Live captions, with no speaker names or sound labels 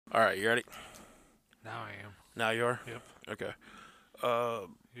All right, you ready? Now I am. Now you are? Yep. Okay.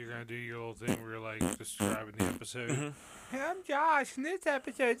 You're going to do your little thing where you're like describing the episode. Mm-hmm. Hey, I'm Josh, and this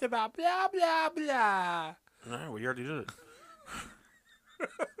episode's about blah, blah, blah. All right, well, you already did it.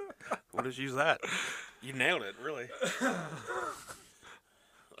 We'll just use that. You nailed it, really.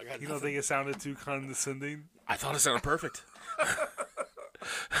 You don't think it sounded too condescending? I thought it sounded perfect.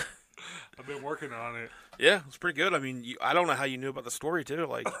 I've been working on it. Yeah, it's pretty good. I mean, I don't know how you knew about the story, too.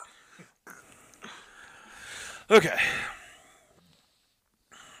 Like, okay.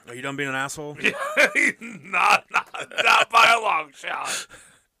 Are you done being an asshole? not by a long shot.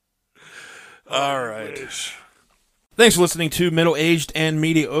 All right. Thanks for listening to Middle Aged and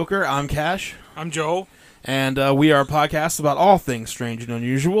Mediocre. I'm Cash. I'm Joel. And we are a podcast about all things strange and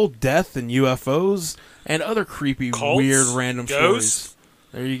unusual, death and UFOs, and other creepy, Cults, weird, random ghosts. stories.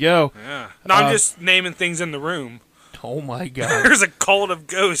 There you go. Yeah. No, I'm just naming things in the room. Oh, my God. There's a cult of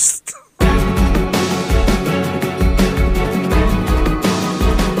ghosts.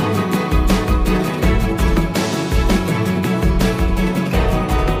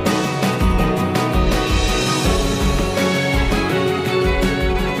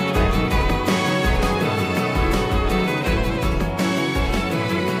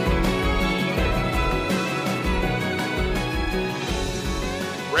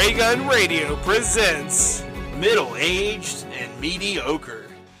 Ray Gun Radio presents Middle Aged and Mediocre.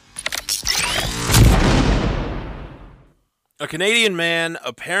 A Canadian man,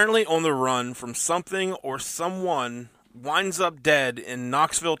 apparently on the run from something or someone, winds up dead in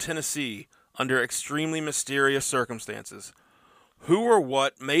Knoxville, Tennessee, under extremely mysterious circumstances. Who or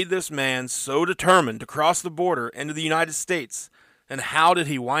what made this man so determined to cross the border into the United States, and how did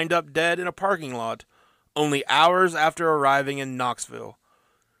he wind up dead in a parking lot only hours after arriving in Knoxville?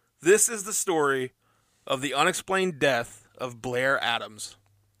 This is the story of the unexplained death of Blair Adams.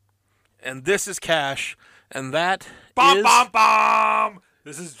 And this is Cash, and that is... Bom!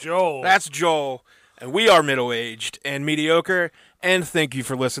 This is Joel. That's Joel, and we are middle-aged and mediocre, and thank you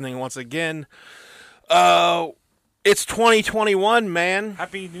for listening once again. It's 2021, man.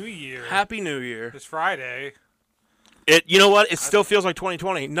 Happy New Year. Happy New Year. It's Friday. You know what? It still feels like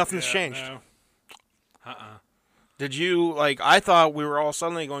 2020. Nothing's changed. No. Did you, I thought we were all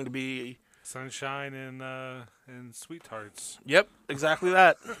suddenly going to be... Sunshine and sweet tarts. Yep, exactly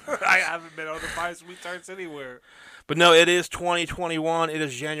that. I haven't been able to buy sweet tarts anywhere. But no, it is 2021. It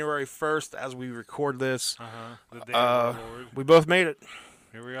is January 1st as we record this. The day of the Lord. We both made it.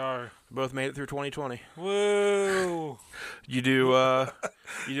 Here we are. Both made it through 2020. Woo! You do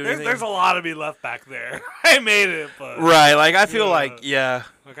anything? There's a lot of me left back there. I made it, but... Right, I feel yeah.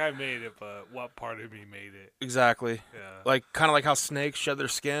 I made it, but what part of me made it? Exactly. Yeah. Kind of like how snakes shed their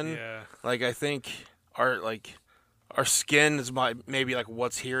skin. Yeah. I think our skin is maybe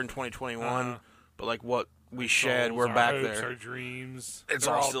what's here in 2021, but what we shed, we're our back hopes, there. Our dreams.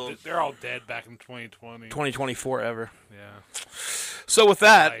 They're all dead back in 2020. 2024 ever. Yeah. So with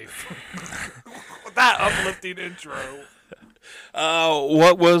that, with that uplifting intro.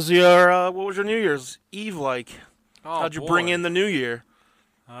 what was your New Year's Eve like? Oh, How'd you bring in the new year?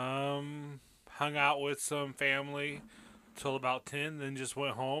 Hung out with some family till about 10, then just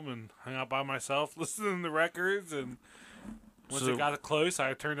went home and hung out by myself, listening to records, and once it got close,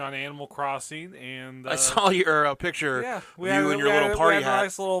 I turned on Animal Crossing, and I saw your picture. Yeah, you and your little party hat. We had a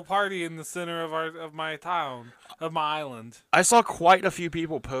nice little party in the center of my town, of my island. I saw quite a few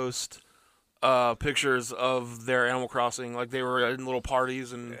people post pictures of their Animal Crossing, they were in little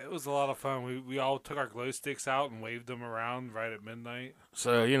parties, and it was a lot of fun. We all took our glow sticks out and waved them around right at midnight.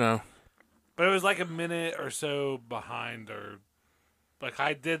 So but it was a minute or so behind, or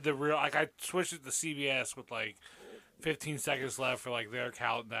I did I switched it to CBS with 15 seconds left for their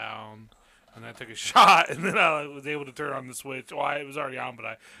countdown, and I took a shot, and then I was able to turn on the Switch. Well, it was already on, but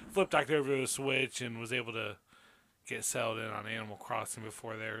I flipped back over to the Switch and was able to get settled in on Animal Crossing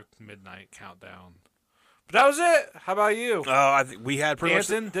before their midnight countdown. But that was it. How about you? I think we had pretty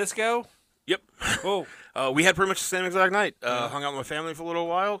Dancing, disco? Yep. Oh. We had pretty much the same exact night. Hung out with my family for a little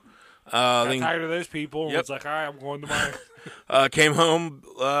while. Got tired of those people. And Yep. was like, all right, I'm going to my... Came home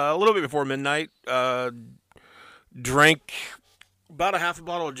a little bit before midnight. Drank about a half a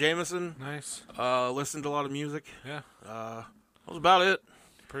bottle of Jameson. Nice. Listened to a lot of music. Yeah. That was about it.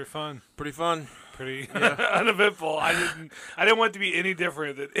 Pretty fun. Pretty fun. Pretty uneventful. I didn't want it to be any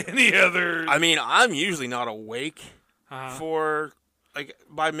different than any other. I mean, I'm usually not awake for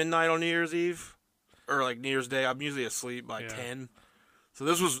by midnight on New Year's Eve or New Year's Day. I'm usually asleep by 10. So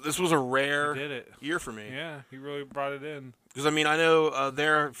this was a rare He did it. year for me. Yeah, he really brought it in. Because, I mean, I know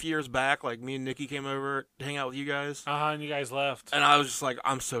there a few years back, like, me and Nikki came over to hang out with you guys. And you guys left. And I was just like,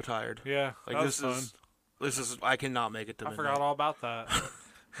 I'm so tired. Yeah, Like, that was fun. this is, I cannot make it to I midnight. forgot all about that.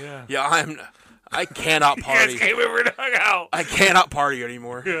 Yeah. Yeah, I cannot You party. guys came over to hang out. I cannot party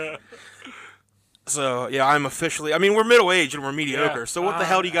anymore. Yeah. So, yeah, I'm officially, I mean, we're middle-aged and we're mediocre, Yeah. so what the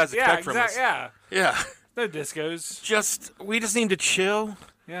hell do you guys expect from us? Yeah. Yeah. No discos. We just need to chill.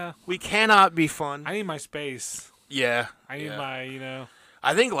 Yeah. We cannot be fun. I need my space. Yeah. I need my,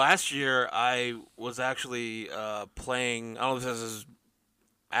 I think last year I was actually playing, I don't know if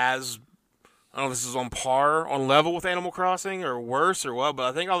this is on par, on level with Animal Crossing or worse or what, but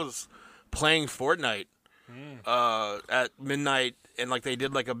I think I was playing Fortnite at midnight, and like they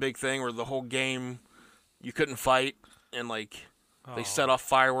did like a big thing where the whole game you couldn't fight, and like they set off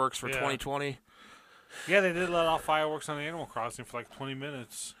fireworks for 2020. Yeah, they did let off fireworks on Animal Crossing for like 20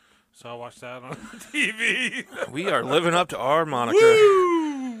 minutes. So I watched that on TV. We are living up to our moniker.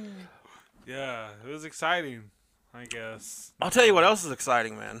 Woo! Yeah, it was exciting, I guess. I'll tell you what else is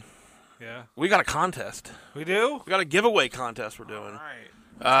exciting, man. Yeah. We got a contest. We do? We got a giveaway contest we're doing. All right.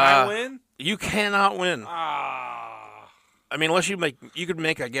 Can I win? You cannot win. Ah. I mean, unless you could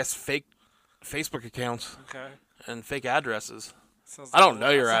make, I guess, fake Facebook accounts Okay. and fake addresses. Sounds I don't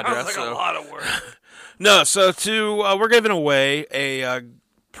know your address, like so a lot of work. no. So we're giving away a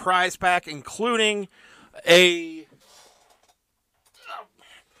prize pack, including a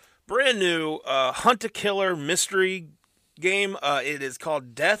brand new Hunt a Killer mystery game. It is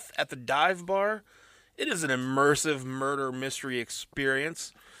called Death at the Dive Bar. It is an immersive murder mystery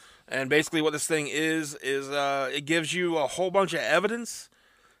experience. And basically what this thing is it gives you a whole bunch of evidence,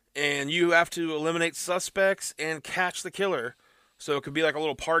 and you have to eliminate suspects and catch the killer. So it could be like a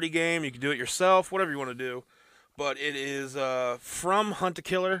little party game. You can do it yourself, whatever you want to do. But it is from Hunt a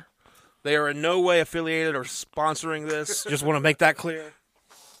Killer. They are in no way affiliated or sponsoring this. Just want to make that clear.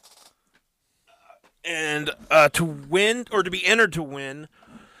 And to win, or to be entered to win,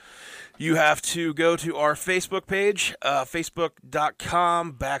 you have to go to our Facebook page,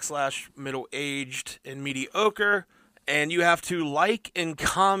 facebook.com/middleaged and mediocre, and you have to like and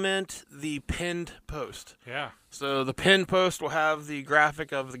comment the pinned post. Yeah. So the pinned post will have the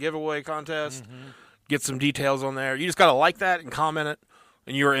graphic of the giveaway contest, get some details on there. You just got to like that and comment it,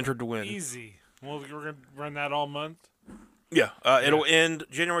 and you are entered to win. Easy. Well, we're going to run that all month. Yeah. It'll end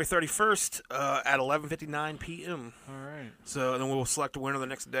January 31st at 11:59 p.m. All right. So then we'll select a winner the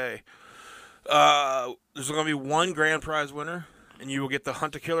next day. There's going to be one grand prize winner, and you will get the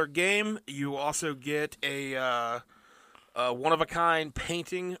Hunt a Killer game. You will also get a one-of-a-kind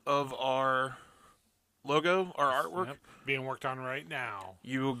painting of our logo, our artwork. Yep. Being worked on right now.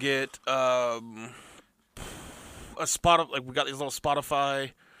 You will get a spot of, like, we got these little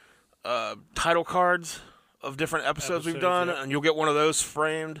Spotify title cards of different episodes we've done, yep. and you'll get one of those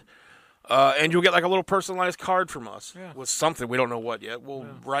framed. And you'll get like a little personalized card from us with something. We don't know what yet. We'll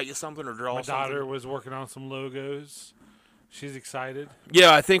write you something or draw something. My daughter was working on some logos. She's excited.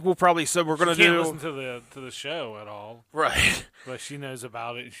 Yeah, I think we'll probably. So we're gonna She can't do. listen to the show at all, Right. but she knows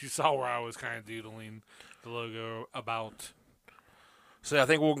about it. She saw where I was kind of doodling the logo about. So I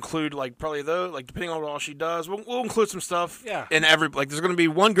think we'll include like probably depending on what all she does, we'll include some stuff. Yeah. And there's gonna be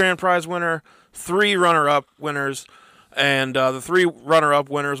one grand prize winner, 3 runner-up winners. And the 3 runner-up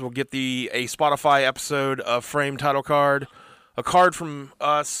winners will get a Spotify episode of framed title card, a card from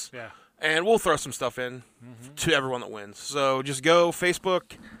us, and we'll throw some stuff in to everyone that wins. So just go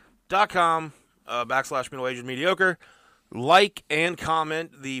facebook.com /middle-aged mediocre, like and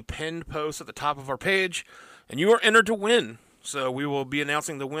comment the pinned post at the top of our page, and you are entered to win. So we will be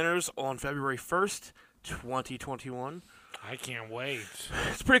announcing the winners on February 1st, 2021. I can't wait.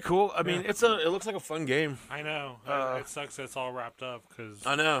 It's pretty cool. I mean, it looks like a fun game. I know. It sucks that it's all wrapped up because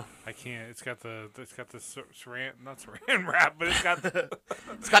I know. I can't. It's got the saran, not saran wrap, but it's got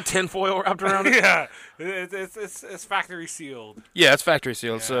it's got tinfoil wrapped around it. Yeah, it's factory sealed. Yeah, it's factory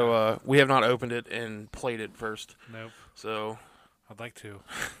sealed. Yeah. So we have not opened it and played it first. Nope. So I'd like to.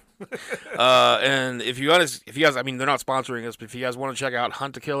 And if you guys, I mean, they're not sponsoring us, but if you guys want to check out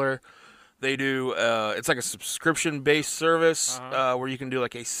Hunt a Killer. They do, it's like a subscription-based service where you can do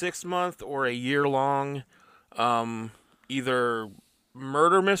like a 6-month or a year-long either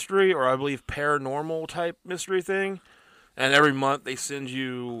murder mystery or I believe paranormal type mystery thing. And every month they send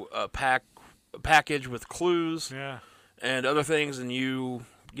you a package with clues and other things, and you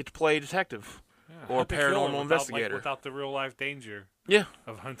get to play detective or paranormal investigator. Without the real-life danger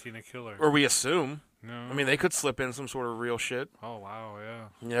of hunting a killer. Or we assume. No. I mean, they could slip in some sort of real shit. Oh, wow, yeah.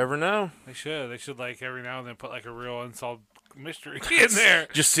 You never know. They should. They should, like, every now and then put, like, a real unsolved mystery in there.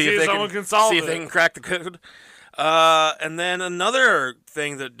 Just see if someone can solve see it. if they can crack the code. And then another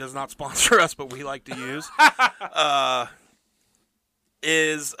thing that does not sponsor us, but we like to use,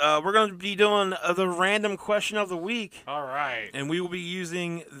 is we're going to be doing the random question of the week. All right. And we will be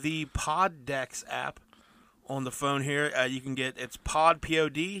using the Poddex app on the phone here. You can get it's Pod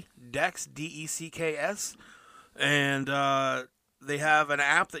Pod Dex Decks, and they have an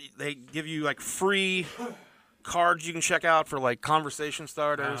app that they give you like free cards you can check out for like conversation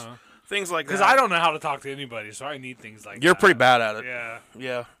starters, things like that. Because I don't know how to talk to anybody, so I need things like You're that. pretty bad at it. Yeah.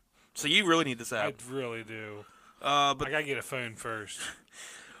 Yeah. So you really need this I app. really do. But I gotta get a phone first.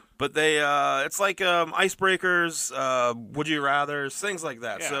 But they, it's like icebreakers, would you rather's, things like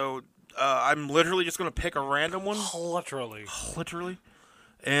that. Yeah. So I'm literally just gonna pick a random one. Literally.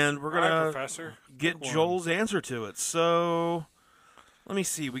 And we're All right, gonna Professor. get Pick one. Joel's answer to it. So let me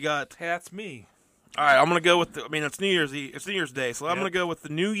see. We got. Hey, that's me. All right, I'm gonna go with. It's New Year's Eve. It's New Year's Day, so I'm Yep. gonna go with the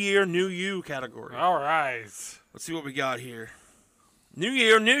New Year, New You category. All right. Let's see what we got here. New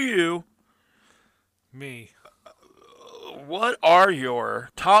Year, New You. Me. What are your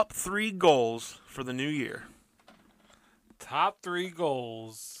top 3 goals for the new year? Top 3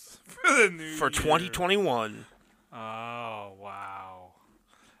 goals for the new For year. 2021. Oh, wow.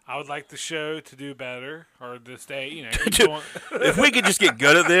 I would like the show to do better, or to stay, keep going. If we could just get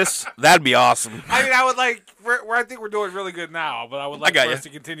good at this, that'd be awesome. I mean, I would like, I think we're doing really good now, but I would like got for ya. us to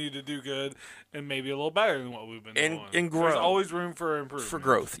continue to do good and maybe a little better than what we've been doing. And grow. There's always room for improvement. For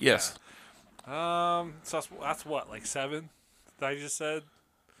growth, yes. Yeah. So that's what, like 7 that I just said?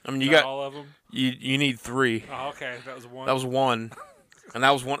 I mean, Is you that got all of them? you need 3. Oh, okay. That was 1. That was 1, and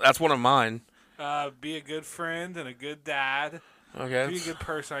that was one. That's one of mine. Be a good friend and a good dad. Okay. Be a good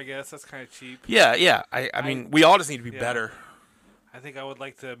person, I guess. That's kind of cheap. Yeah. I mean, we all just need to be Yeah. better. I think I would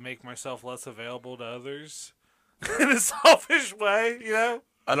like to make myself less available to others in a selfish way,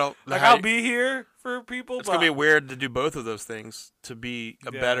 I don't. Like, I'll be here for people, It's but gonna be weird to do both of those things. To be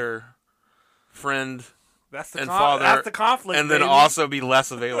a Yeah. better friend that's the and father, that's the conflict, and then baby. also be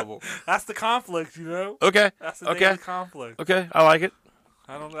less available. That's the conflict, Okay. That's the Okay. daily conflict. Okay. I like it.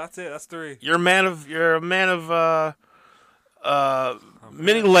 That's it. That's 3. You're a man of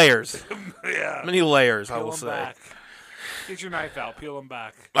many layers. Yeah. Many layers, I Peel will them say. back. Get your knife out. Peel them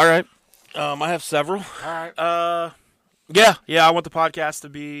back. All right. I have several. All right. Yeah. I want the podcast to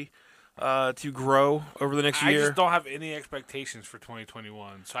be to grow over the next I year. just don't have any expectations for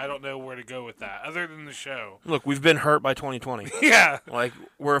 2021, so I don't know where to go with that other than the show. Look, we've been hurt by 2020. Yeah. Like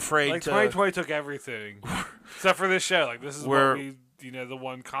we're afraid Like to. 2020 took everything, except for this show. Like this is We're- what we, the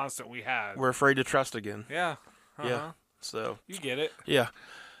one constant we had. We're afraid to trust again. Yeah. Yeah. So You get it. yeah.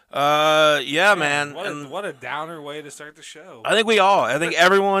 Yeah, man. What a downer way to start the show. I think we all. I think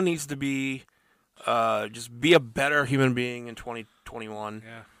everyone needs to be, just be a better human being in 2021.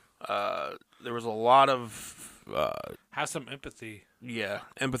 Yeah. There was a lot of, Have some empathy.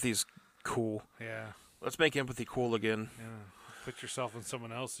 empathy's cool. Yeah. Let's make empathy cool again. Yeah. Put yourself in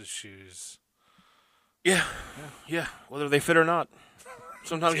someone else's shoes. Yeah. Whether they fit or not.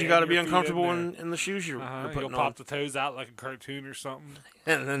 Sometimes you Jam got to be your feet uncomfortable in in the shoes you're You'll putting pop on. the toes out like a cartoon or something.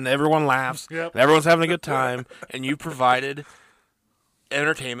 And then everyone laughs. Yep. And everyone's having a good time. And you provided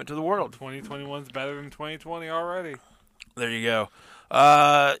entertainment to the world. 2021's better than 2020 already. There you go.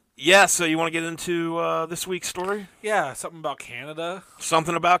 So you want to get into this week's story? Yeah, something about Canada.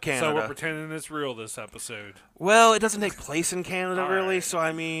 Something about Canada. So we're pretending it's real this episode. Well, it doesn't take place in Canada, All really. right. So,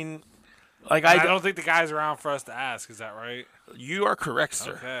 I mean, like, I don't think the guy's around for us to ask. Is that right? You are correct,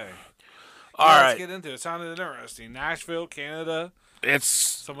 sir. Okay. All Let's right. get into it. It sounded interesting. Nashville, Canada. It's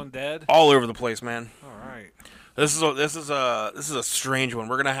Someone dead. all over the place, man. All right. This is a strange one.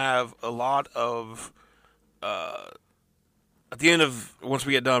 We're gonna have a lot of at the end of once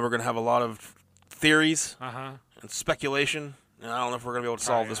we get done, we're gonna have a lot of theories Uh-huh. and speculation. And I don't know if we're gonna be able to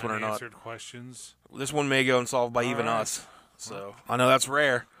solve this one or not. Unanswered questions. This one may go unsolved by even right. us. So I know that's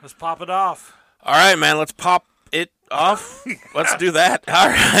rare. Let's pop it off. All right, man. Let's pop it off. Let's do that. All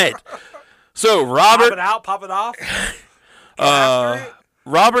right. So Pop it out. Pop it off. After it.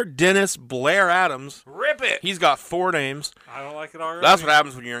 Robert Dennis Blair Adams. Rip it. He's got 4 names. I don't like it already. That's what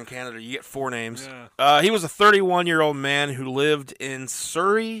happens when you're in Canada. You get 4 names. Yeah. He was a 31-year-old man who lived in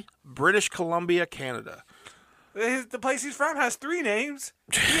Surrey, British Columbia, Canada. The place he's from has 3 names.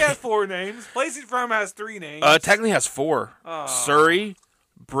 He has 4 names. Place he's from has 3 names. Technically has 4. Oh. Surrey,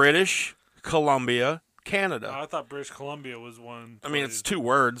 British Columbia, Canada. I thought British Columbia was one. I mean, it's 2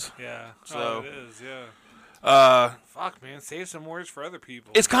 words. Yeah. So- it is. Yeah. Uh, Fuck, man. Save some words for other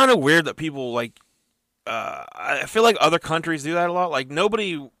people. it's kind of weird that people, like, I feel like other countries do that a lot. Like,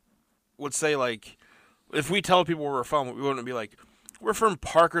 nobody would say, like, if we tell people where we're from, we wouldn't be like, we're from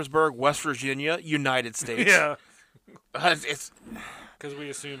Parkersburg, West Virginia, United States. Yeah. It's Because we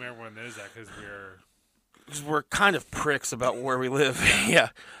assume everyone knows that because we're kind of pricks about where we live. Yeah.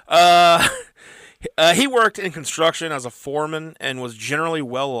 He worked in construction as a foreman and was generally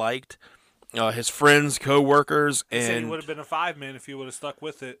well liked. His friends, co-workers, He said he and would have been a 5-man if he would have stuck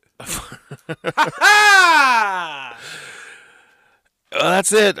with it.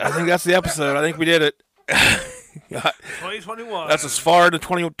 that's it. I think that's the episode. I think we did it. 2021. That's as far into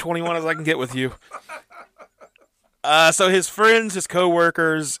 2021 as I can get with you. So his friends, his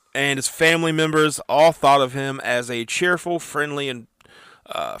co-workers, and his family members all thought of him as a cheerful, friendly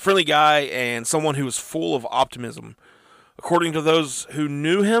guy and someone who was full of optimism. According to those who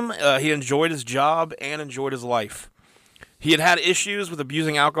knew him, he enjoyed his job and enjoyed his life. He had issues with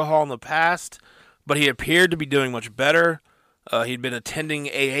abusing alcohol in the past, but he appeared to be doing much better. He'd been attending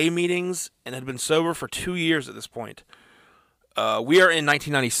AA meetings and had been sober for 2 years at this point. We are in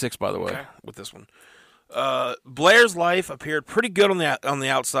 1996, by the way, with this one. Blair's life appeared pretty good on the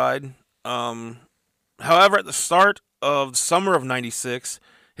outside. However, at the start of the summer of 96,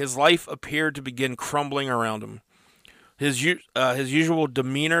 his life appeared to begin crumbling around him. His usual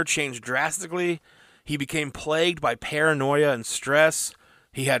demeanor changed drastically. He became plagued by paranoia and stress.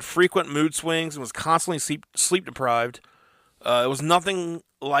 He had frequent mood swings and was constantly sleep deprived. It was nothing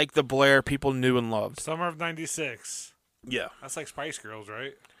like the Blair people knew and loved. Summer of 96. Yeah. That's like Spice Girls,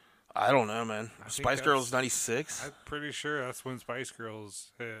 right? I don't know, man. Spice Girls 96? I'm pretty sure that's when Spice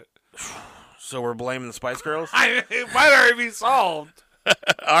Girls hit. So we're blaming the Spice Girls? It might already be solved.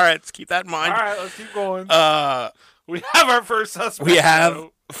 All right, let's keep that in mind. All right, let's keep going. We have our first suspect. We have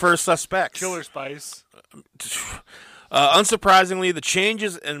first suspects. Killer Spice. Unsurprisingly, the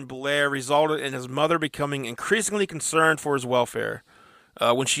changes in Blair resulted in his mother becoming increasingly concerned for his welfare.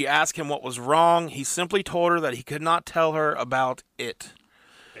 When she asked him what was wrong, he simply told her that he could not tell her about it.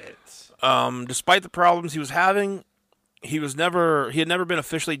 Despite the problems he was having, he had never been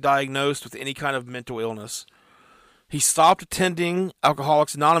officially diagnosed with any kind of mental illness. He stopped attending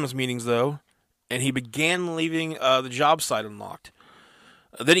Alcoholics Anonymous meetings, though, and he began leaving the job site unlocked.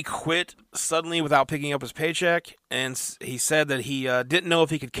 Then he quit suddenly without picking up his paycheck, and he said that he didn't know if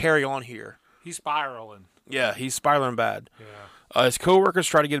he could carry on here. He's spiraling. Yeah, he's spiraling bad. Yeah. His coworkers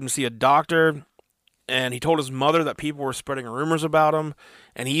tried to get him to see a doctor, and he told his mother that people were spreading rumors about him,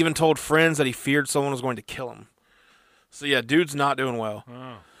 and he even told friends that he feared someone was going to kill him. So yeah, dude's not doing well.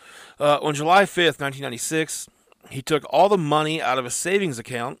 Oh. On July 5th, 1996, he took all the money out of his savings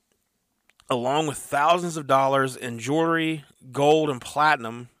account, along with thousands of dollars in jewelry, gold, and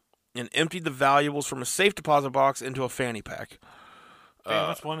platinum, and emptied the valuables from a safe deposit box into a fanny pack. Damn,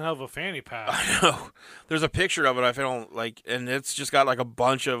 that's one hell of a fanny pack. I know. There's a picture of it I found, and it's just got like a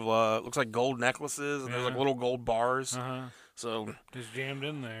bunch of looks like gold necklaces, and there's like little gold bars. So just jammed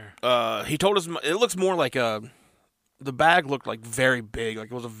in there. he told us it looks more like the bag looked like very big, like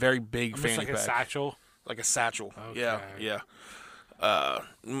it was a very big Almost fanny like pack, a satchel. like a satchel. Okay. Yeah.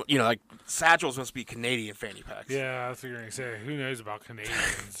 Like satchels must be Canadian fanny packs. Yeah, that's what you're gonna say. Who knows about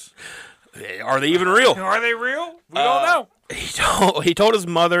Canadians? Are they even real? Are they real? We don't know. He told his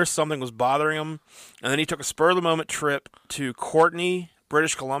mother something was bothering him, and then he took a spur-of-the-moment trip to Courtenay,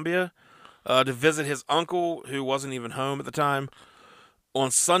 British Columbia, to visit his uncle, who wasn't even home at the time.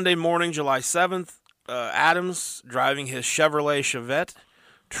 On Sunday morning, July 7th, Adams, driving his Chevrolet Chevette,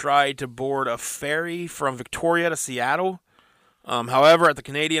 tried to board a ferry from Victoria to Seattle. However, at the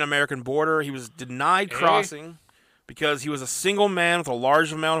Canadian-American border, he was denied crossing because he was a single man with a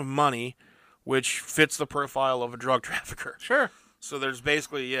large amount of money, which fits the profile of a drug trafficker. Sure. So there's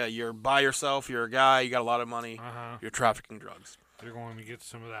basically, you're by yourself, you're a guy, you got a lot of money, you're trafficking drugs. They're going to get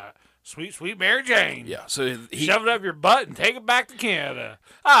some of that sweet, sweet Mary Jane. Yeah, so he... Shove it up your butt and take it back to Canada.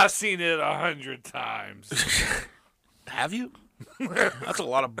 I've seen it 100 times. Have you? That's a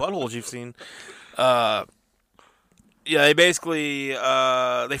lot of buttholes you've seen. Yeah, they basically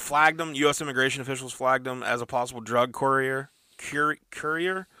they flagged him. U.S. immigration officials flagged him as a possible drug courier.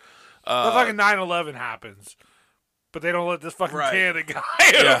 Courier. The fucking 9/11 happens, but they don't let this fucking Canada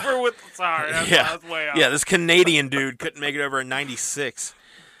guy over with. Sorry, that's way out. Yeah, this Canadian dude couldn't make it over in '96.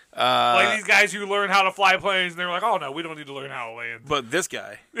 Like these guys who learn how to fly planes, and they're like, "Oh no, we don't need to learn how to land." But this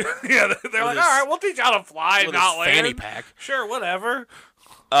guy, yeah, they're like, "All right, we'll teach you how to fly and not land." Fanny pack. Sure, whatever.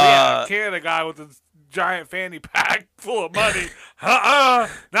 Yeah, Canada guy with his giant fanny pack full of money.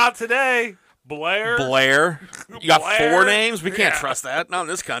 Not today. Blair. You got four names? We can't trust that. Not in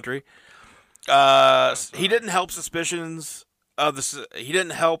this country. He didn't help suspicions of the. He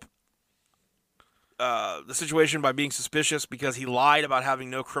didn't help the situation by being suspicious because he lied about having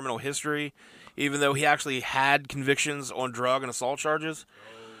no criminal history, even though he actually had convictions on drug and assault charges.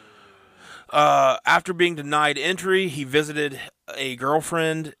 After being denied entry, he visited a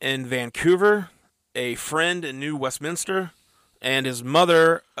girlfriend in Vancouver, a friend in New Westminster, and his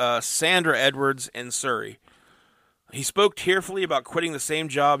mother, Sandra Edwards, in Surrey. He spoke tearfully about quitting the same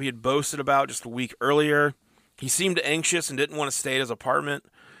job he had boasted about just a week earlier. He seemed anxious and didn't want to stay at his apartment.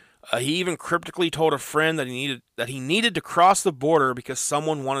 He even cryptically told a friend that he needed to cross the border because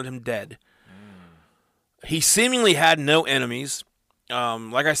someone wanted him dead. He seemingly had no enemies.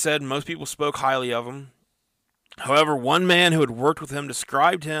 Like I said, most people spoke highly of him. However, one man who had worked with him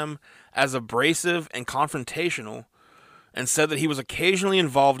described him as abrasive and confrontational and said that he was occasionally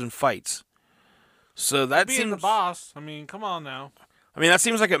involved in fights. So that Being seems the boss. I mean, come on now. I mean, that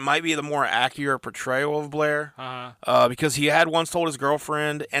seems like it might be the more accurate portrayal of Blair, because he had once told his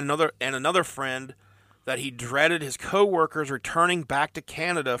girlfriend and another friend that he dreaded his co-workers returning back to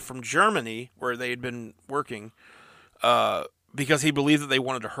Canada from Germany, where they had been working, because he believed that they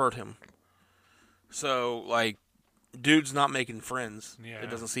wanted to hurt him. So, like, dude's not making friends. Yeah. It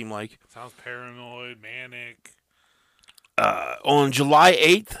doesn't seem like. Sounds paranoid, manic. On July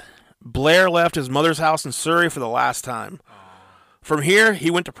 8th, Blair left his mother's house in Surrey for the last time. From here,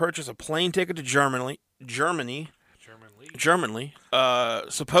 he went to purchase a plane ticket to Germany,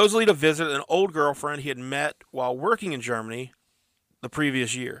 supposedly to visit an old girlfriend he had met while working in Germany the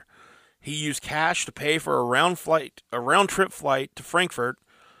previous year. He used cash to pay for a round-trip flight to Frankfurt.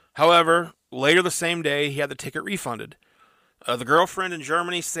 However, later the same day, he had the ticket refunded. The girlfriend in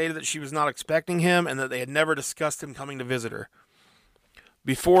Germany stated that she was not expecting him and that they had never discussed him coming to visit her.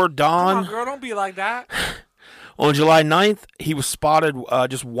 Before dawn... Come on, girl, don't be like that. On July 9th, he was spotted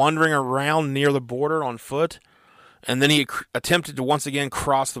just wandering around near the border on foot, and then he attempted to once again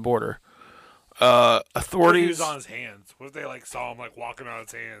cross the border. Authorities... He was on his hands. What if they saw him walking on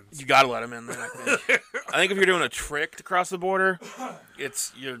his hands? You gotta let him in then, I think. I think if you're doing a trick to cross the border,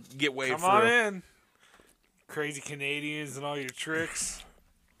 you get waved through. Come on in. Crazy Canadians and all your tricks.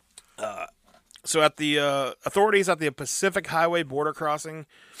 So at the authorities at the Pacific Highway border crossing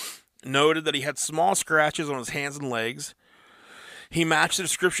noted that he had small scratches on his hands and legs. He matched the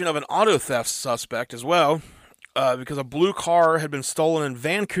description of an auto theft suspect as well, because a blue car had been stolen in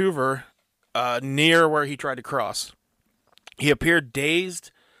Vancouver near where he tried to cross. He appeared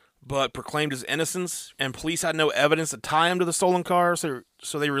dazed, but proclaimed his innocence, and police had no evidence to tie him to the stolen car, so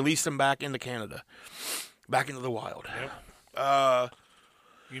they released him back into Canada, back into the wild. Yep.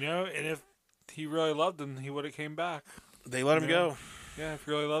 And if he really loved them, he would have came back. They let him go. Yeah, if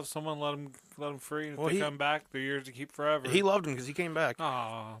you really love someone, let him free. And if they come back, they're yours to keep forever. He loved him because he came back.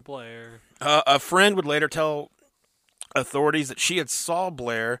 Aw, Blair. A friend would later tell authorities that she had saw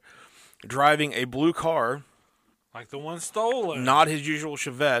Blair driving a blue car, like the one stolen, not his usual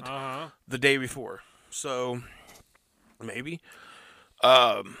Chevette, the day before. So, maybe.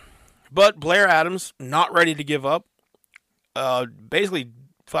 But Blair Adams, not ready to give up, basically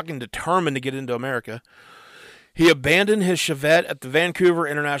fucking determined to get into America. He abandoned his Chevette at the Vancouver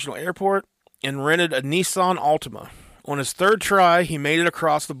International Airport and rented a Nissan Altima. On his third try, he made it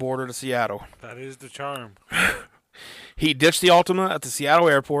across the border to Seattle. That is the charm. He ditched the Altima at the Seattle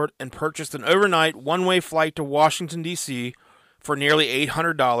airport and purchased an overnight one-way flight to Washington, D.C. for nearly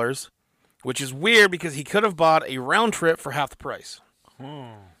 $800, which is weird because he could have bought a round trip for half the price.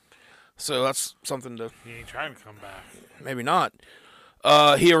 So that's something to... He ain't trying to come back. Maybe not.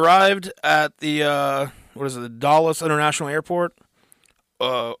 He arrived at the... the Dulles International Airport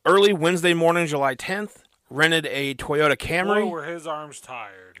early Wednesday morning, July 10th, rented a Toyota Camry. Boy, were his arms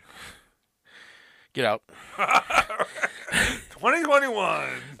tired. Get out. 2021.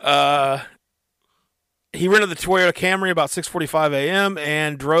 He rented the Toyota Camry about 6:45 a.m.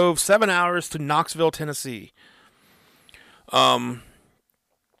 and drove 7 hours to Knoxville, Tennessee. Before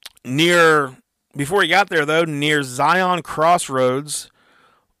he got there, though, near Zion Crossroads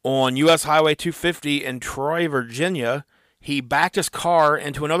on U.S. Highway 250 in Troy, Virginia, he backed his car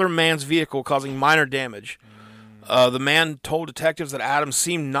into another man's vehicle, causing minor damage. The man told detectives that Adams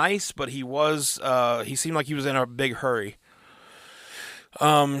seemed nice, but he seemed like he was in a big hurry.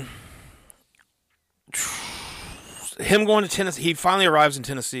 Him going to Tennessee, he finally arrives in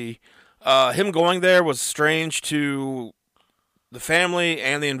Tennessee. Him going there was strange to the family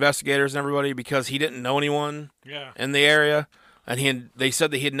and the investigators and everybody because he didn't know anyone in the area. And they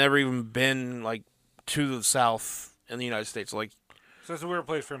said that he had never even been to the South in the United States. So it's a weird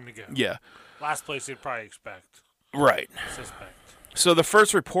place for him to go. Yeah. Last place he'd probably expect. Right. Suspect. So the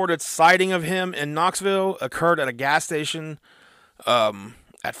first reported sighting of him in Knoxville occurred at a gas station at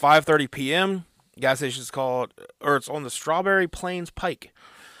 5:30 p.m. gas station is called, or it's on the Strawberry Plains Pike.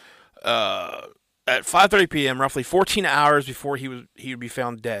 At 5:30 p.m., roughly 14 hours before he would be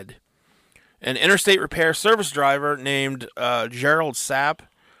found dead. An interstate repair service driver named Gerald Sapp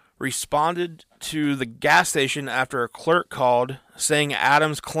responded to the gas station after a clerk called saying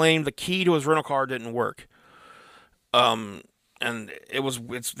Adams claimed the key to his rental car didn't work. And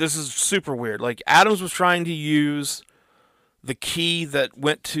this is super weird. Like, Adams was trying to use the key that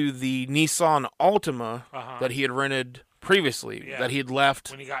went to the Nissan Altima that he had rented previously, that he had left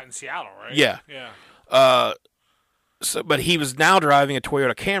when he got in Seattle, right? Yeah. But he was now driving a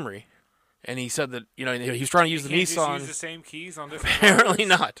Toyota Camry. And he said that, he was trying to use the Nissan. Just use the same keys on different Apparently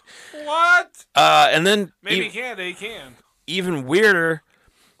cars? not. What? And then Maybe he can. Even weirder,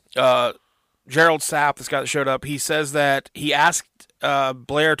 Gerald Sapp, this guy that showed up, he says that he asked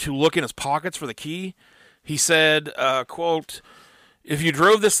Blair to look in his pockets for the key. He said, quote, "If you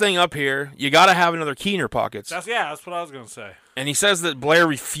drove this thing up here, you got to have another key in your pockets." That's what I was going to say. And he says that Blair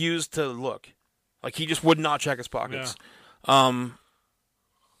refused to look. Like, he just would not check his pockets. Yeah.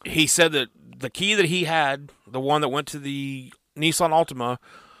 He said that the key that he had, the one that went to the Nissan Altima,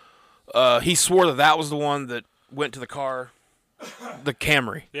 he swore that was the one that went to the car, the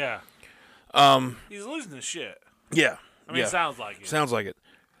Camry. Yeah. He's losing his shit. Yeah. I mean, it sounds like it. Sounds like it.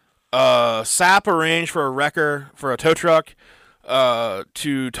 Sapp arranged for a tow truck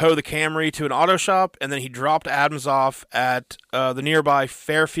to tow the Camry to an auto shop, and then he dropped Adams off at the nearby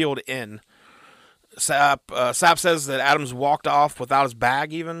Fairfield Inn. Sapp says that Adams walked off without his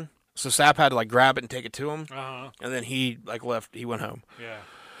bag even, so Sapp had to grab it and take it to him, and then he left. He went home. Yeah.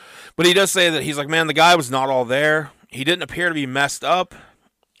 But he does say that he's like, man, the guy was not all there. He didn't appear to be messed up,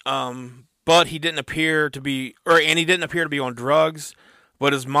 but he didn't appear to be, and he didn't appear to be on drugs,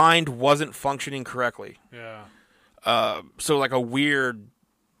 but his mind wasn't functioning correctly. Yeah. So a weird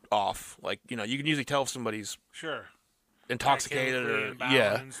off, you can usually tell if somebody's intoxicated or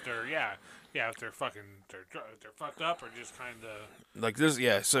imbalanced or if they're fucked up or just kind of like this.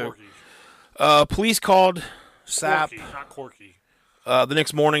 Yeah. So, quirky. Police called Sapp, quirky, not quirky, the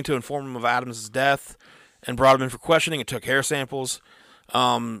next morning to inform him of Adams' death and brought him in for questioning and took hair samples.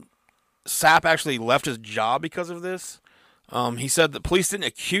 Sapp actually left his job because of this. He said the police didn't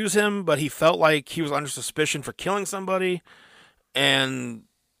accuse him, but he felt like he was under suspicion for killing somebody, and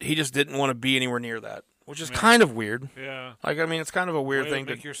he just didn't want to be anywhere near that, which is kind of weird. Yeah. It's kind of a weird thing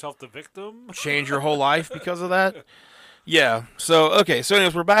to make yourself the victim, change your whole life because of that. Yeah. So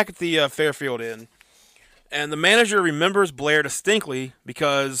anyways, we're back at the Fairfield Inn, and the manager remembers Blair distinctly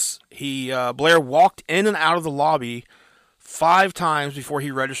because Blair walked in and out of the lobby 5 times before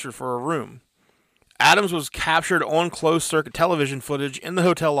he registered for a room. Adams was captured on closed-circuit television footage in the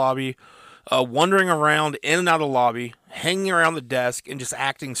hotel lobby, wandering around in and out of the lobby, hanging around the desk, and just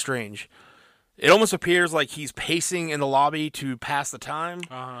acting strange. It almost appears like he's pacing in the lobby to pass the time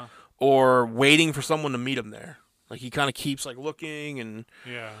or waiting for someone to meet him there. Like, he kind of keeps, looking and...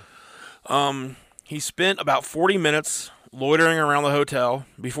 Yeah. He spent about 40 minutes loitering around the hotel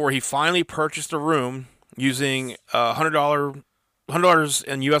before he finally purchased a room using $100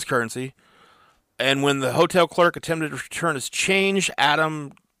 in U.S. currency. And when the hotel clerk attempted to return his change,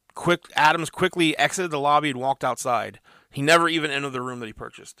 Adams quickly exited the lobby and walked outside. He never even entered the room that he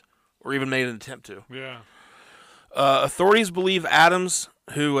purchased, or even made an attempt to. Yeah. Authorities believe Adams,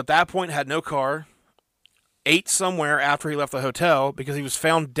 who at that point had no car, ate somewhere after he left the hotel because he was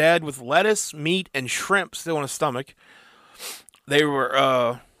found dead with lettuce, meat, and shrimp still in his stomach. There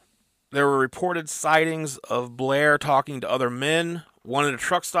were reported sightings of Blair talking to other men, one at a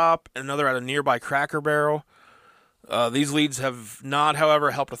truck stop and another at a nearby Cracker Barrel. These leads have not,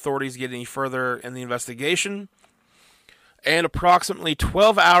 however, helped authorities get any further in the investigation. And approximately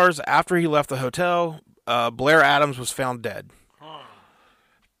 12 hours after he left the hotel, Blair Adams was found dead.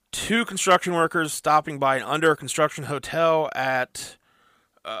 2 construction workers stopping by an under-construction hotel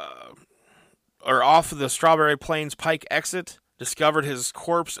off of the Strawberry Plains Pike exit discovered his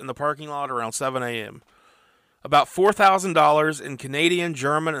corpse in the parking lot around 7 a.m. About $4,000 in Canadian,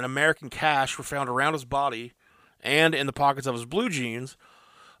 German, and American cash were found around his body and in the pockets of his blue jeans.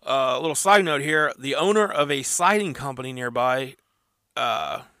 A little side note here, the owner of a siding company nearby,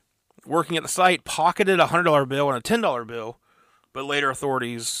 working at the site, pocketed a $100 bill and a $10 bill, but later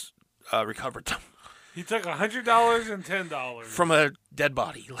authorities recovered them. He took $100 and $10 from a dead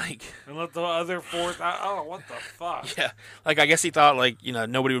body, and let the other I don't know what the fuck. Yeah, I guess he thought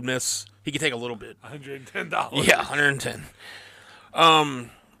nobody would miss. He could take a little bit. $110. Yeah, $110.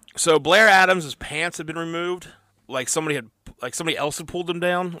 So Blair Adams' pants had been removed. Somebody else had pulled them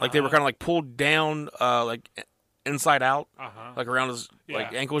down. They were kind of pulled down, inside out, around his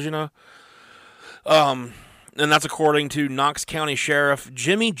ankles. And that's according to Knox County Sheriff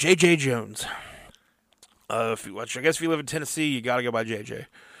Jimmy J.J. Jones. Which I guess if you live in Tennessee, you got to go by J.J.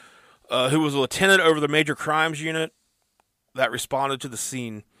 Who was a lieutenant over the Major Crimes Unit that responded to the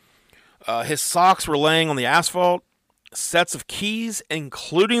scene. His socks were laying on the asphalt. Sets of keys,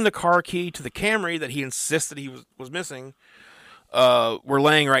 including the car key to the Camry that he insisted he was missing, were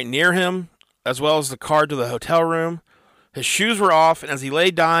laying right near him, as well as the card to the hotel room. His shoes were off, and as he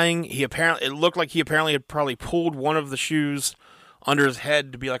lay dying, it looked like he apparently had probably pulled one of the shoes under his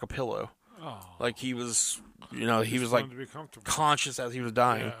head to be like a pillow. Oh. Like he was, he was like conscious as he was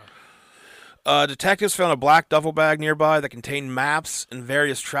dying. Yeah. Detectives found a black duffel bag nearby that contained maps and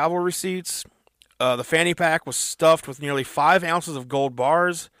various travel receipts. The fanny pack was stuffed with nearly 5 ounces of gold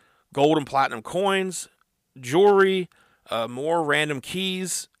bars, gold and platinum coins, jewelry, more random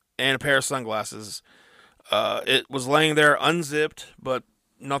keys, and a pair of sunglasses. It was laying there unzipped, but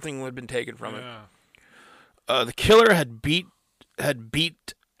nothing had been taken from it. The killer had beat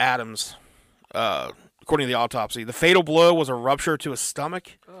Adams, according to the autopsy. The fatal blow was a rupture to his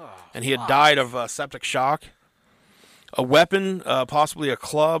stomach, and he had died of septic shock. A weapon, possibly a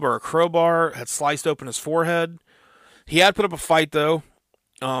club or a crowbar, had sliced open his forehead. He had put up a fight, though.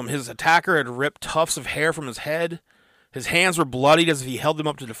 His attacker had ripped tufts of hair from his head. His hands were bloodied as if he held them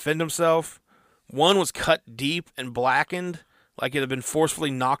up to defend himself. One was cut deep and blackened, like it had been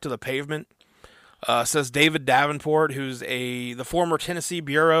forcefully knocked to the pavement. Says David Davenport, who's the former Tennessee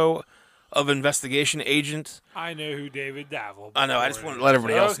Bureau of Investigation agent. I know who David Davenport is. I know, I just wanted to let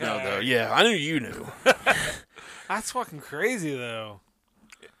everybody else know, though. Yeah, I knew you knew. That's fucking crazy, though.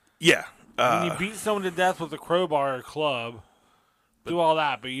 Yeah. When you beat someone to death with a crowbar or a club, do all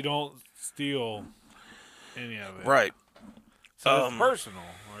that, but you don't steal any of it. Right. So it's personal.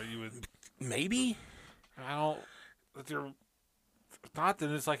 Or you would... Maybe? I don't... Not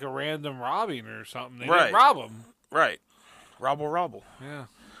that it's like a random robbing or something. They Right. didn't rob them. Right. Robble.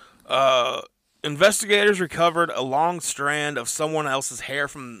 Yeah. Investigators recovered a long strand of someone else's hair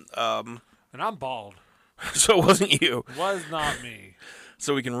from... And I'm bald. So it wasn't you. It was not me.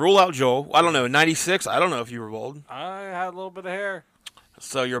 So we can rule out Joel. I don't know. In 96, I don't know if you were bald. I had a little bit of hair.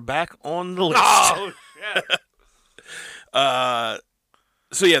 So you're back on the list. Oh, shit.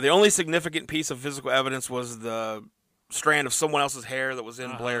 So yeah, the only significant piece of physical evidence was the strand of someone else's hair that was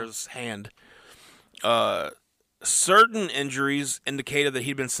in Blair's hand. Certain injuries indicated that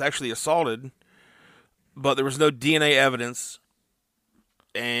he'd been sexually assaulted, but there was no DNA evidence,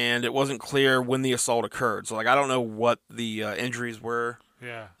 and it wasn't clear when the assault occurred. So, I don't know what the injuries were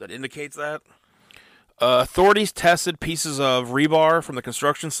that indicates that. Authorities tested pieces of rebar from the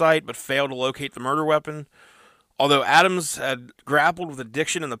construction site, but failed to locate the murder weapon. Although Adams had grappled with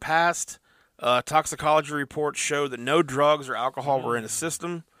addiction in the past, toxicology reports showed that no drugs or alcohol were in his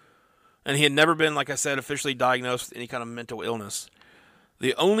system, and he had never been, like I said, officially diagnosed with any kind of mental illness.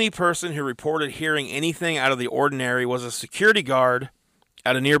 The only person who reported hearing anything out of the ordinary was a security guard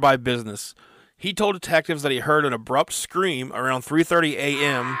at a nearby business. He told detectives that he heard an abrupt scream around 3:30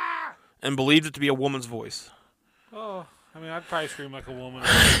 a.m. and believed it to be a woman's voice. Oh, I mean, I'd probably scream like a woman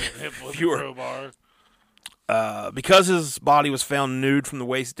hit with a crowbar. Because his body was found nude from the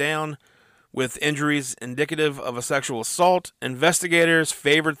waist down, with injuries indicative of a sexual assault, investigators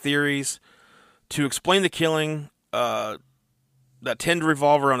favored theories to explain the killing that tend to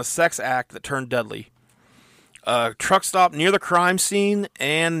revolve around a sex act that turned deadly. Truck stop near the crime scene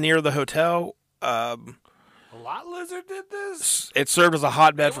and near the hotel. A lot lizard did this? It served as a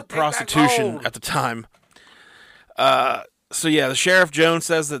hotbed for prostitution at the time. So yeah, the Sheriff Jones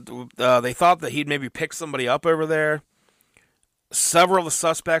says that they thought that he'd maybe pick somebody up over there. Several of the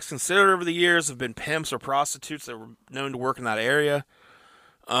suspects considered over the years have been pimps or prostitutes that were known to work in that area.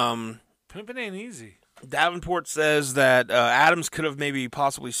 Pimping ain't easy. Davenport says that Adams could have maybe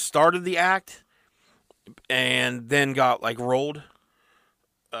possibly started the act and then got rolled.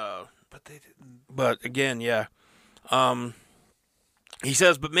 But they didn't. But again, yeah. He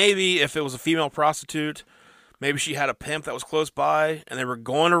says, but maybe if it was a female prostitute, maybe she had a pimp that was close by and they were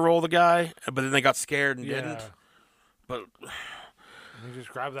going to roll the guy, but then they got scared and didn't. But you just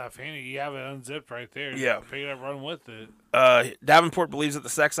grab that fanny. You have it unzipped right there. Yeah. Pick it up, run with it. Davenport believes that the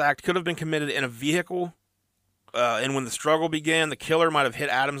sex act could have been committed in a vehicle. And when the struggle began, the killer might have hit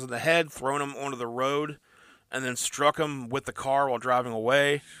Adams in the head, thrown him onto the road, and then struck him with the car while driving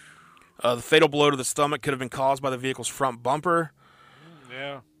away. The fatal blow to the stomach could have been caused by the vehicle's front bumper.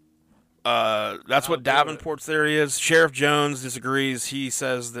 Yeah. That's what Davenport's theory is. Sheriff Jones disagrees. He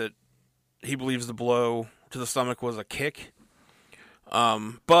says that he believes the blow to the stomach was a kick.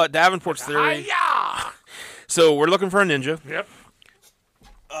 But Davenport's theory... Hi-ya! So we're looking for a ninja. Yep.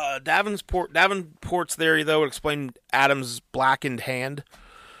 Davenport's theory, though, would explain Adams' blackened hand.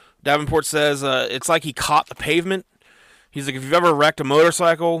 Davenport says it's like he caught the pavement. He's like, if you've ever wrecked a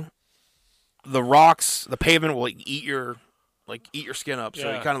motorcycle, the rocks, the pavement will eat your skin up. So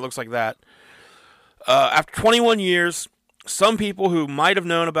Yeah. he kind of looks like that. After 21 years, some people who might have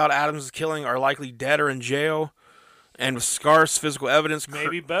known about Adams' killing are likely dead or in jail, and with scarce physical evidence,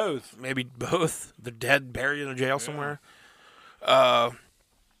 Maybe both. maybe both. They're dead, buried in a jail somewhere. Like,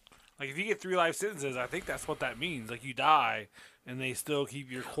 if you get 3 life sentences, I think that's what that means. Like, you die, and they still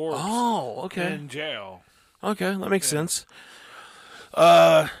keep your corpse Oh, okay. in jail. Okay, that makes sense.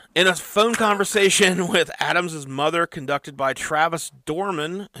 In a phone conversation with Adams' mother conducted by Travis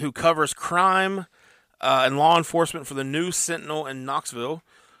Dorman, who covers crime and law enforcement for the News Sentinel in Knoxville,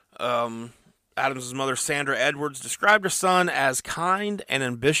 Adams' mother, Sandra Edwards, described her son as kind and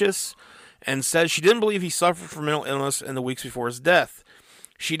ambitious and said she didn't believe he suffered from mental illness in the weeks before his death.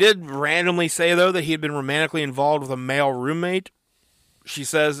 She did randomly say, though, that he had been romantically involved with a male roommate. She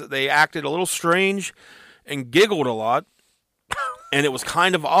says that they acted a little strange and giggled a lot, and it was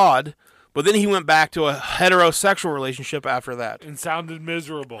kind of odd, but then he went back to a heterosexual relationship after that. And sounded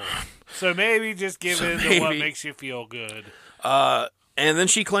miserable. So maybe just give in to what makes you feel good. And then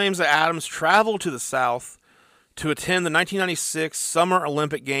she claims that Adams traveled to the South to attend the 1996 Summer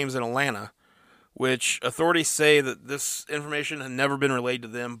Olympic Games in Atlanta, which authorities say that this information had never been relayed to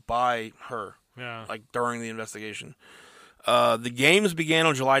them by her, like during the investigation. The games began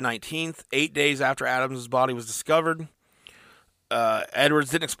on July 19th, 8 days after Adams' body was discovered.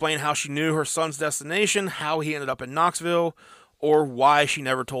 Edwards didn't explain how she knew her son's destination, how he ended up in Knoxville, or why she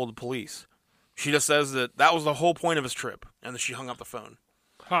never told the police. She just says that was the whole point of his trip, and that she hung up the phone.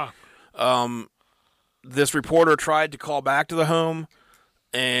 Huh. This reporter tried to call back to the home,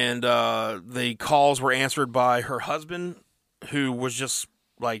 and the calls were answered by her husband, who was just,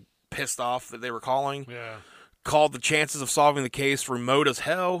 like, pissed off that they were calling. Yeah. Called the chances of solving the case remote as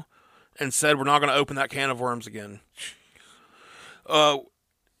hell, and said, we're not going to open that can of worms again.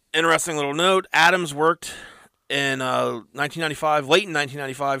 Interesting little note, Adams worked in late in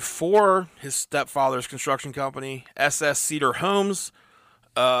 1995, for his stepfather's construction company, SS Cedar Homes,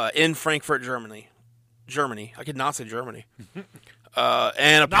 in Frankfurt, Germany. I could not say Germany.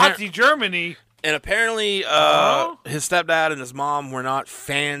 And Nazi Germany. And apparently, his stepdad and his mom were not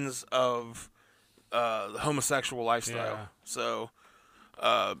fans of the homosexual lifestyle. Yeah. So,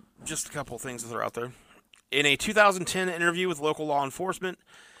 just a couple of things that are out there. In a 2010 interview with local law enforcement,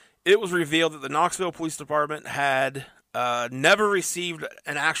 it was revealed that the Knoxville Police Department had never received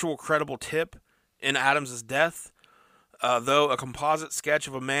an actual credible tip in Adams' death, though a composite sketch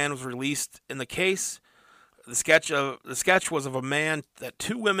of a man was released in the case. The sketch was of a man that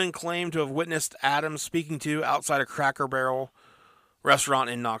 2 women claimed to have witnessed Adams speaking to outside a Cracker Barrel restaurant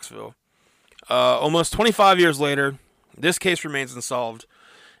in Knoxville. Almost 25 years later, this case remains unsolved.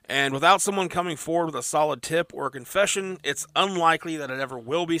 And without someone coming forward with a solid tip or a confession, it's unlikely that it ever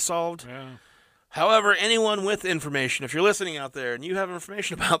will be solved. Yeah. However, anyone with information, if you're listening out there and you have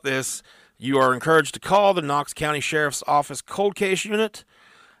information about this, you are encouraged to call the Knox County Sheriff's Office Cold Case Unit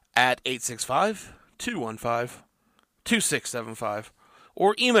at 865-215-2675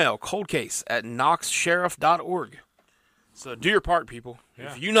 or email coldcase@knoxsheriff.org. So do your part, people.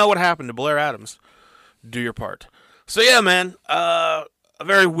 Yeah. If you know what happened to Blair Adams, do your part. So yeah, man, a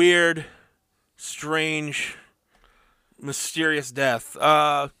very weird, strange, mysterious death.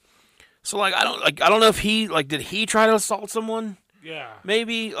 So like I don't know if he did he try to assault someone? Yeah.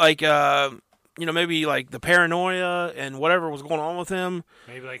 Maybe maybe like the paranoia and whatever was going on with him.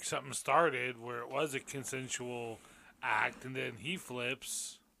 Maybe like something started where it was a consensual act, and then he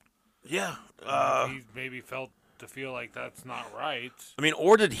flips. Yeah. He maybe feel like that's not right. I mean,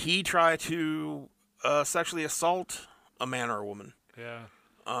 or did he try to sexually assault a man or a woman? Yeah.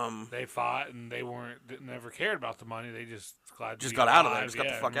 They fought and they never cared about the money. They just got out of there. Just got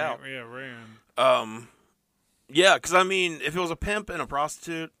the fuck out. Yeah, ran. Yeah, because I mean, if it was a pimp and a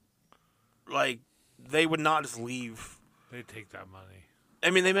prostitute, like they would not just leave. They'd take that money. I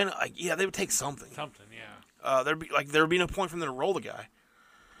mean, they would take something. Something, yeah. There would be no point for them to roll the guy.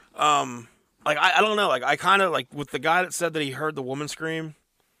 I don't know. Like I kind of with the guy that said that he heard the woman scream.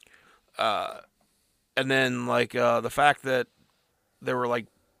 And then the fact that there were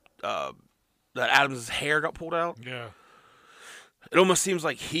that Adams' hair got pulled out. Yeah. It almost seems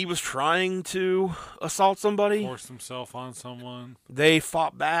like he was trying to assault somebody. Forced himself on someone. They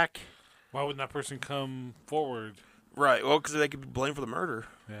fought back. Why wouldn't that person come forward? Right. Well, because they could be blamed for the murder.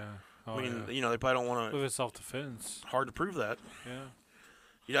 Yeah. I mean, they probably don't want to. With self-defense. Hard to prove that. Yeah.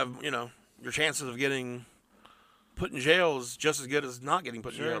 You'd have, your chances of getting put in jail is just as good as not getting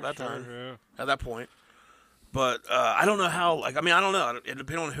put in jail at that time. Yeah. At that point. But I don't know how. Like, I mean, I don't know. It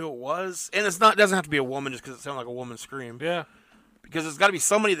depends on who it was, and it doesn't have to be a woman just because it sounded like a woman scream. Yeah. Because it's got to be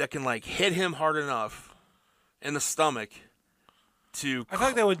somebody that can like hit him hard enough in the stomach to. I feel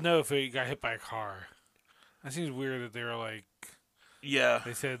like they would know if he got hit by a car. That seems weird that they were like. Yeah.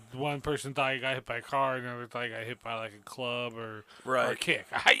 They said one person thought he got hit by a car, and another thought he got hit by like a club or a kick.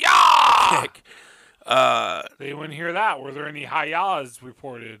 Hi-yah! Kick. They wouldn't hear that. Were there any hi-yahs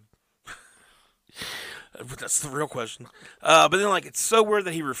reported? That's the real question. But then, like, it's so weird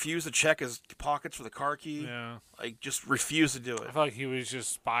that he refused to check his pockets for the car key. Yeah. Like, just refused to do it. I feel like he was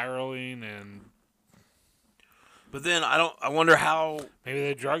just spiraling, and But then I wonder how. maybe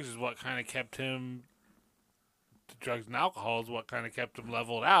the drugs is what kind of kept him. The drugs and alcohol is what kind of kept him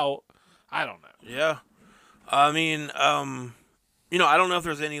leveled out. I don't know. Yeah. I mean, you know, I don't know if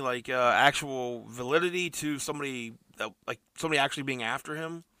there's any like actual validity to somebody actually being after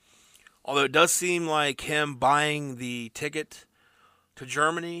him. Although it does seem like him buying the ticket to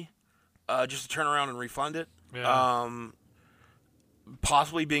Germany just to turn around and refund it. Yeah.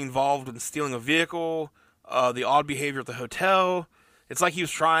 Possibly being involved in stealing a vehicle, the odd behavior at the hotel. It's like he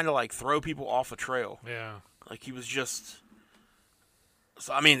was trying to like throw people off the trail. Yeah. Like he was just.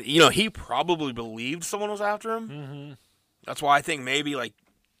 So I mean, you know, he probably believed someone was after him. Mm-hmm. That's why I think maybe like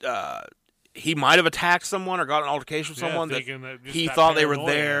he might have attacked someone or got in an altercation with someone that he thought they were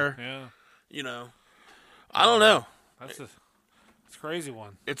there. Yeah. You know, I don't know. That's a crazy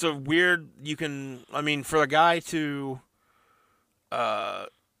one. It's a weird. I mean, for the guy to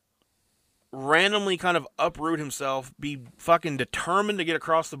randomly kind of uproot himself, be fucking determined to get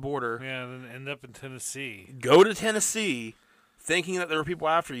across the border. Yeah, and then end up in Tennessee. Go to Tennessee, thinking that there were people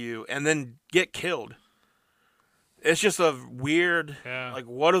after you, and then get killed. It's just a weird. Yeah. Like,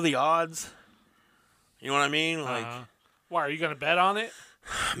 what are the odds? You know what I mean? Like, why are you gonna bet on it?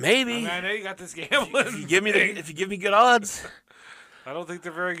 maybe. I mean, I know you got this gambling. If you give me good odds. I don't think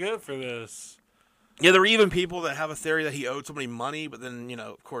they're very good for this. Yeah, there were even people that have a theory that he owed somebody money, but then, you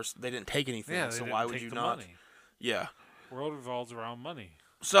know, of course, they didn't take anything, Yeah, so why would you not? Money. Yeah. World revolves around money.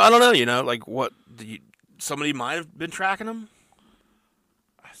 So I don't know, you know, like what somebody might have been tracking him.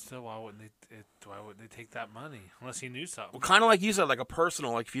 Still, why wouldn't they take that money unless he knew something? Well, kind of like you said, like a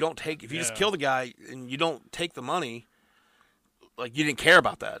personal, like if you just kill the guy and you don't take the money, like you didn't care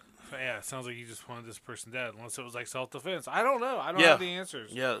about that. Yeah, it sounds like you just wanted this person dead, unless it was like self-defense. I don't know. I don't have the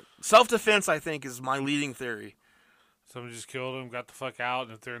answers. Yeah, self-defense, I think, is my leading theory. Somebody just killed him, got the fuck out,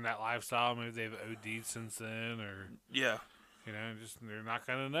 and if they're in that lifestyle, maybe they've OD'd since then, or you know, just they're not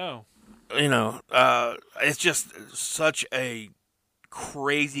gonna know. You know, it's just such a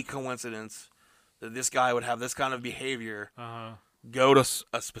crazy coincidence that this guy would have this kind of behavior. Go to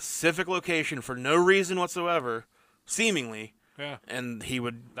a specific location for no reason whatsoever, seemingly. Yeah. And he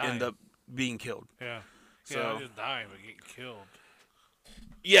would end up being killed. Yeah. So, not just dying, but getting killed.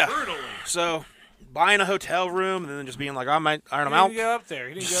 Yeah. Brutally. So, buying a hotel room and then just being like, I'm out. He didn't go up there.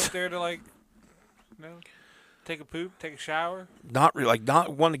 He didn't go up there to, like, you know, take a poop, take a shower. Not really, like,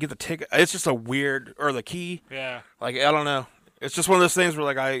 not wanting to get the ticket. It's just a weird, or the key. Yeah. Like, I don't know. It's just one of those things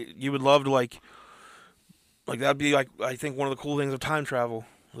where, like, you would love to, like that'd be, like, I think one of the cool things of time travel.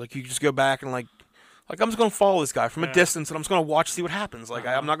 Like, you just go back and, like I'm just going to follow this guy from a distance, and I'm just going to watch, see what happens. Like,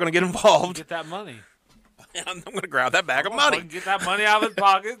 I'm not going to get involved. Get that money. I'm going to grab that bag of money. Get that money out of his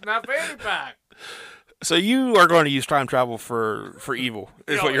pocket and that fanny pack. So you are going to use time travel for evil,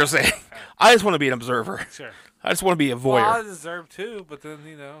 is what you're saying. I just want to be an observer. Sure. I just want to be a voyeur. Well, I deserve to, but then,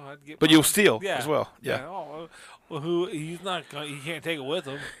 you know, I'd get. But you'll steal as well. Yeah. Oh, well, he's not. He can't take it with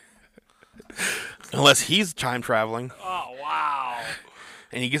him. Unless he's time traveling. Oh wow.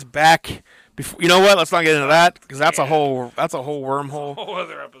 And he gets back. You know what? Let's not get into that because that's a whole wormhole. Whole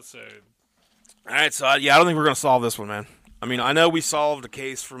other episode. All right, so I don't think we're gonna solve this one, man. I mean, I know we solved a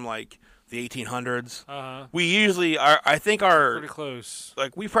case from like the 1800s. We usually are. I think our pretty close.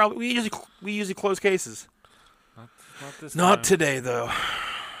 Like we usually close cases. Not this. Not time. today though.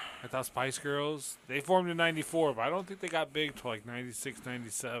 I thought Spice Girls, they formed in 94, but I don't think they got big till like 96,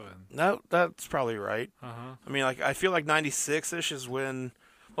 97. No, that's probably right. I mean, like I feel like 96ish is when.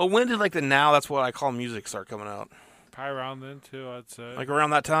 Well, when did like the Now That's What I Call Music start coming out? Probably around then too, I'd say. Like around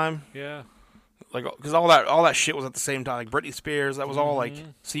that time. Yeah. Like, because all that shit was at the same time. Like Britney Spears, that was all like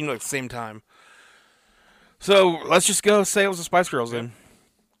seemed like the same time. So let's just go say it was the Spice Girls then.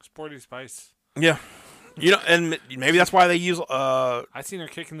 Sporty Spice. Yeah, you know, and maybe that's why they use. I seen her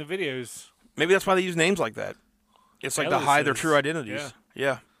kicking the videos. Maybe that's why they use names like that. It's like to hide their true identities.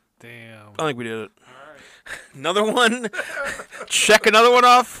 Yeah. Damn. I think we did it. Another one. Check another one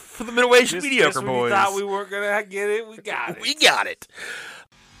off for the middle-aged mediocre when boys. You thought we weren't gonna get it. We got it. We got it.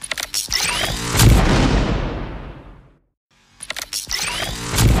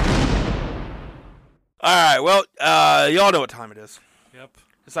 All right. Well, y'all know what time it is. Yep.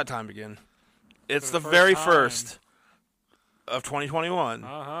 It's that time again. It's For the the very first first of 2021.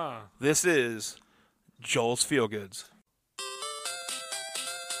 Uh-huh. This is Joel's Feel Goods.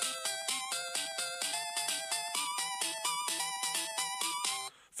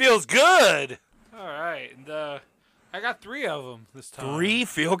 Feels good. All right, and I got 3 of them this time. 3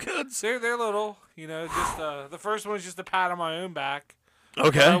 Feel Goods? They're little, just the first one's just a pat on my own back.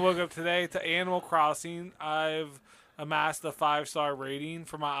 Okay. I woke up today to Animal Crossing. I've amassed a 5-star rating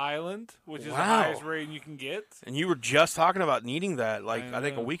for my island, which is the Wow. highest rating you can get. And you were just talking about needing that, I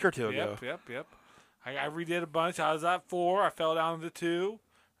think a know. week or two ago. Yep. I redid a bunch. I was at 4. I fell down to 2,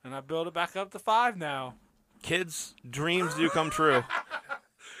 and I built it back up to 5 now. Kids, dreams do come true.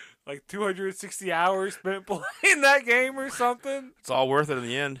 Like 260 hours spent playing that game or something. It's all worth it in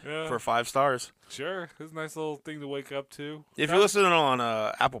the end Yeah. for 5 stars. Sure, it's a nice little thing to wake up to. If you're listening on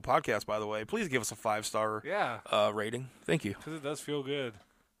Apple Podcasts, by the way, please give us a 5-star rating. Thank you. Because it does feel good.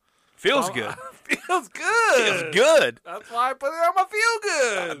 Feels good. Feels good. Feels good. That's why I put it on my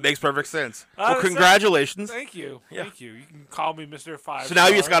feel good. Makes perfect sense. I Well, understand. congratulations. Thank you. Yeah. Thank you. You can call me Mr. 5. So now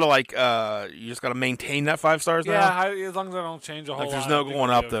you just gotta maintain that 5 stars now. Yeah, as long as I don't change a whole lot. There's no I think going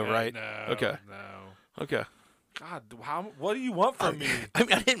we'll up be though, okay. right? No. Okay. No. Okay. God, what do you want from me? I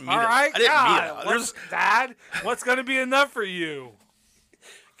mean, I didn't mean All it. right, I didn't God. mean it. There's, Dad, what's going to be enough for you?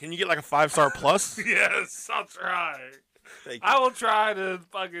 can you get like a 5-star plus? Yes, I'll try. Thank I will try to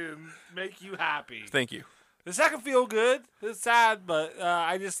fucking make you happy. Thank you. The second feel good. It's sad, but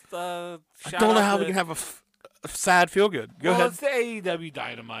I just I don't know how we can have a sad feel good. Go ahead. It's the AEW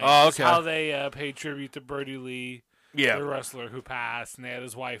Dynamite. Oh, It's okay. how they paid tribute to Brody Lee, the Yeah. wrestler who passed, and they had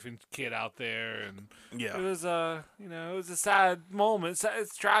his wife and kid out there, and Yeah. it was it was a sad moment.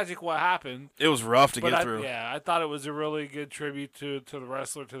 It's tragic what happened. It was rough to But get through. I thought it was a really good tribute to the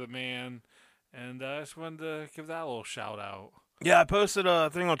wrestler, to the man, and I just wanted to give that a little shout out. Yeah, I posted a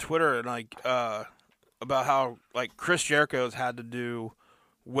thing on Twitter and about how Chris Jericho's had to do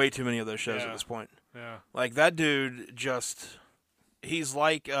way too many of those shows at Yeah. this point. Yeah. Like that dude he's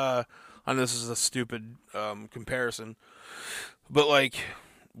like I know this is a stupid comparison, but like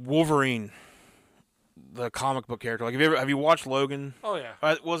Wolverine, the comic book character. Like have you watched Logan? Oh yeah.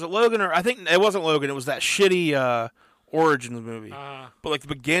 Was it Logan or I think it wasn't Logan. It was that shitty Origins movie. But like the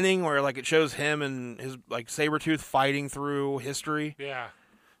beginning where like it shows him and his like Sabretooth fighting through history. Yeah.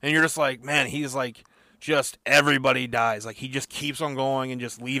 And you're just like, man, he's like just everybody dies. Like he just keeps on going and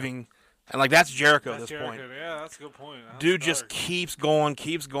just leaving. And like that's Jericho at this Jericho. point. Yeah, that's a good point. That's Dude dark. just keeps going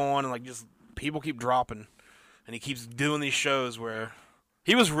and like just people keep dropping. And he keeps doing these shows where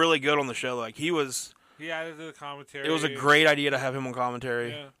he was really good on the show. Like he added to the commentary. it was a great idea to have him on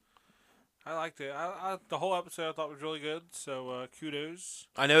commentary. Yeah. I liked it. The whole episode I thought was really good. So kudos.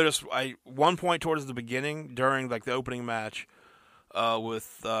 I noticed one point towards the beginning during like the opening match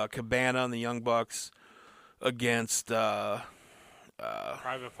with Cabana and the Young Bucks against Private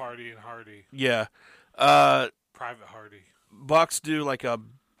Party and Hardy. yeah. Private Hardy. Bucks do like a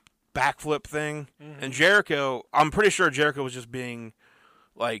backflip thing, Mm-hmm. and Jericho. I'm pretty sure Jericho was just being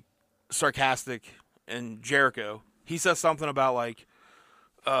like sarcastic. And Jericho, he says something about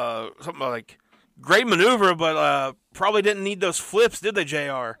great maneuver, but probably didn't need those flips, did they,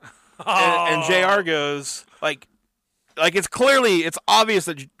 JR? And JR goes like it's obvious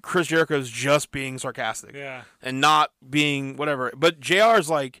that Chris Jericho is just being sarcastic, Yeah. and not being whatever. But JR's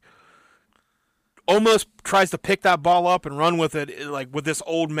like almost tries to pick that ball up and run with it, like with this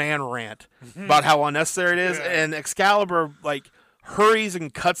old man rant about how unnecessary it is. Yeah. And Excalibur like hurries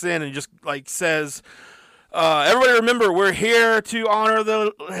and cuts in and just like says, "Everybody remember, we're here to honor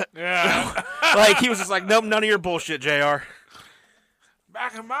the." Yeah. Like he was just like, "Nope, none of your bullshit, JR."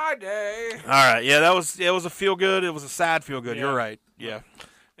 Back in my day. All right, yeah, it was a feel good. It was a sad feel good. Yeah. You're right. Yeah.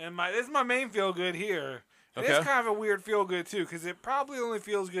 And this is my main feel good here. And Okay. It's kind of a weird feel good too, because it probably only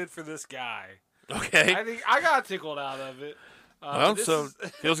feels good for this guy. Okay. I think I got tickled out of it. Well, this so is,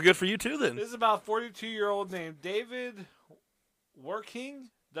 feels good for you too then. this is about 42-year-old named David Werking,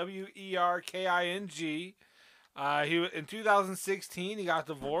 Werking. In 2016 he got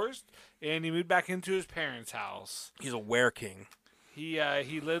divorced and he moved back into his parents' house. He's a were king. He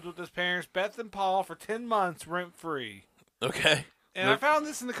lived with his parents, Beth and Paul, for 10 months rent free. Okay. And I found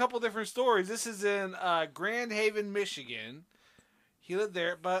this in a couple different stories. This is in Grand Haven, Michigan. He lived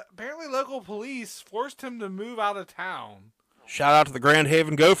there, but apparently local police forced him to move out of town. Shout out to the Grand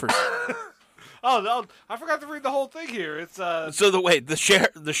Haven Gophers. Oh, no, I forgot to read the whole thing here. It's So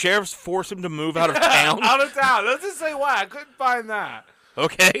the sheriffs force him to move out of town. out of town. Let's just say why I couldn't find that.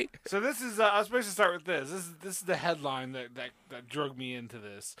 Okay. So this is I was supposed to start with this. This is the headline that drug me into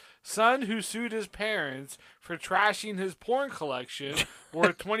this. Son who sued his parents for trashing his porn collection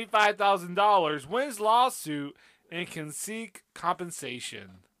worth $25,000 wins lawsuit and can seek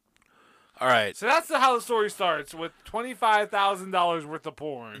compensation. All right. So that's how the story starts, with $25,000 worth of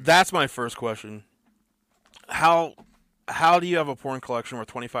porn. That's my first question. How do you have a porn collection worth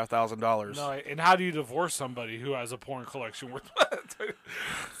 $25,000? No, and how do you divorce somebody who has a porn collection worth?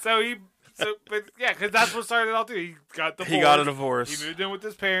 Because that's what started it all too. He got divorced. He got a divorce. He moved in with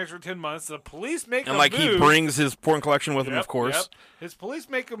his parents for 10 months. The police make And a like move. he brings his porn collection with him, of course. Yep. His police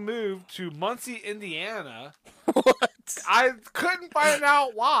make a move to Muncie, Indiana. What? I couldn't find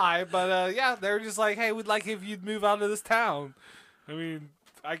out why, but they're just like, hey, we'd like if you'd move out of this town. I mean,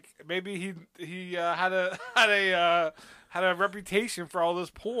 maybe he had a reputation for all this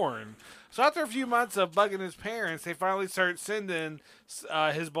porn. So after a few months of bugging his parents, they finally start sending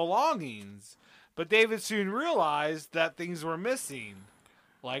his belongings. But David soon realized that things were missing,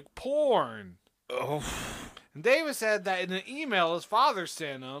 like porn. Oh. And David said that in an email his father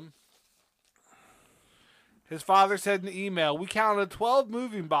sent him, we counted 12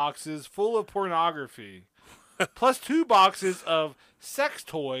 moving boxes full of pornography, plus 2 boxes of sex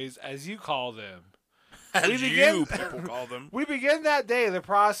toys, as you call them. People call them. We began that day the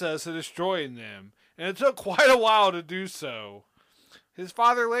process of destroying them, and it took quite a while to do so. His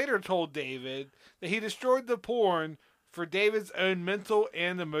father later told David that he destroyed the porn for David's own mental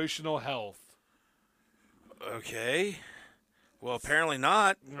and emotional health. Okay. Well, apparently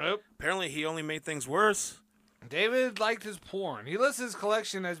not. Nope. Apparently he only made things worse. David liked his porn. He lists his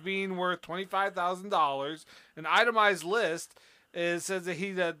collection as being worth $25,000. An itemized list says that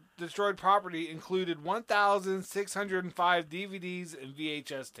he destroyed property included 1,605 DVDs and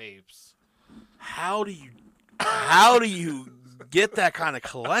VHS tapes. How do you get that kind of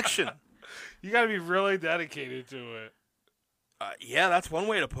collection? You got to be really dedicated to it. Yeah, that's one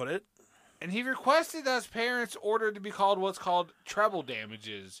way to put it. And he requested that his parents order to be called what's called treble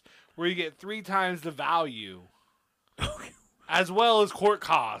damages, where you get 3 times the value, as well as court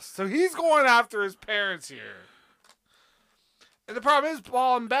costs. So he's going after his parents here. And the problem is,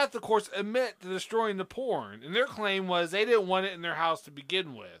 Paul and Beth, of course, admit to destroying the porn. And their claim was they didn't want it in their house to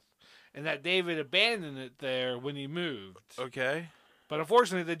begin with, and that David abandoned it there when he moved. Okay. But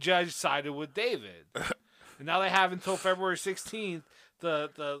unfortunately, the judge sided with David. And now they have until February 16th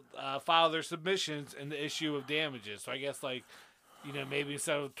to file their submissions and the issue of damages. So I guess, maybe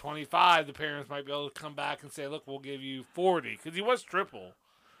instead of 25, the parents might be able to come back and say, look, we'll give you 40. Because he was triple.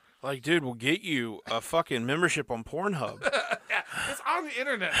 Like, dude, we'll get you a fucking membership on Pornhub. Yeah, it's on the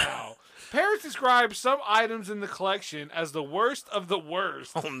internet now. Parents described some items in the collection as the worst of the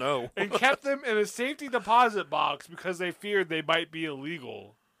worst. Oh, no. And kept them in a safety deposit box because they feared they might be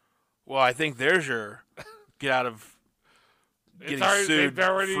illegal. Well, I think there's your get out of getting sued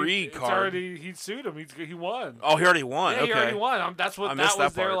free card. He sued him. He won. Oh, he already won. Yeah, okay. he already won. That's what I that missed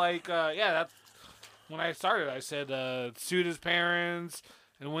was. that Their part. that's when I started. I said sued his parents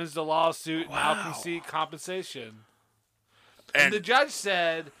and wins the lawsuit. Wow. Now can seek compensation. And And the judge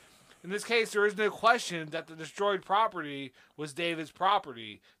said, in this case, there is no question that the destroyed property was David's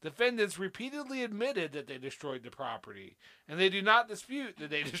property. Defendants repeatedly admitted that they destroyed the property, and they do not dispute that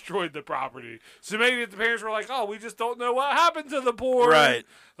they destroyed the property. So maybe if the parents were like, "Oh, we just don't know what happened to the porn," Right.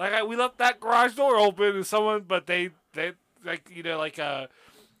 We left that garage door open, and someone, but they like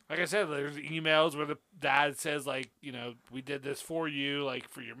I said, there's emails where the dad says we did this for you,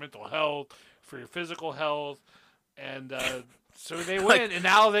 for your mental health, for your physical health, and. So they win, and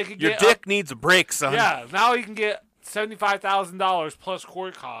now they can your get dick needs a break, son. Yeah, now he can get $75,000 plus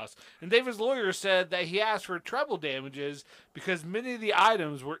court costs. And David's lawyer said that he asked for treble damages because many of the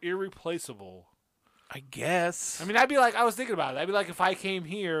items were irreplaceable. I guess. I mean, I was thinking about it. That'd be like if I came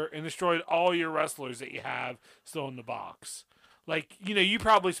here and destroyed all your wrestlers that you have still in the box. You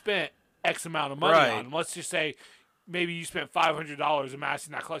probably spent X amount of money Right. on them. Let's just say maybe you spent $500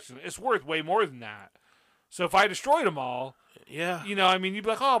 amassing that collection. It's worth way more than that. So if I destroyed them all, Yeah. you'd be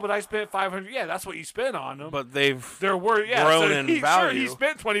like, oh, but I spent $500. Yeah, that's what you spent on them. But they're worth grown so in Sure, value. he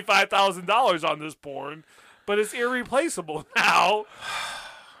spent $25,000 on this porn, but it's irreplaceable now.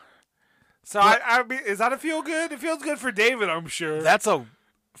 So I mean, is that a feel good? It feels good for David, I'm sure.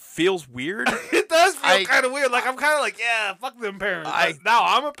 feels weird. It does feel kind of weird. I'm kind of like, yeah, fuck them parents. Now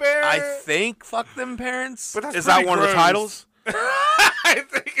I'm a parent. I think fuck them parents. But that's is that pretty one of the gross. titles? I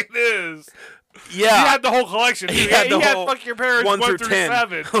think it is. Yeah. He had the whole collection. He had Fuck Your Parents 1 through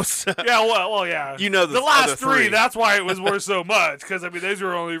 10. 7. Yeah, well, yeah. You know the last other three. That's why it was worth so much, because, I mean, those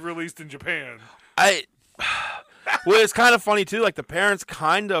were only released in Japan. Well, it's kind of funny, too. Like, the parents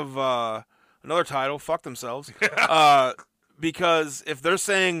kind of, another title, fuck themselves. Because if they're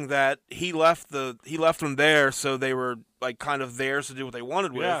saying that he left them there so they were, like, kind of theirs to do what they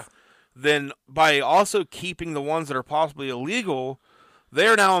wanted with, then by also keeping the ones that are possibly illegal,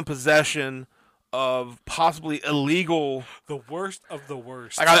 they're now in possession of possibly illegal. The worst of the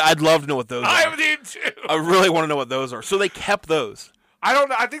worst. Like, I'd love to know what those are. I need to. I really want to know what those are. So they kept those. I don't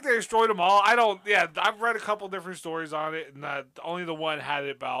know. I think they destroyed them all. I've read a couple different stories on it, and only the one had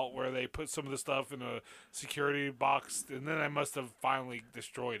it about where they put some of the stuff in a security box, and then they must have finally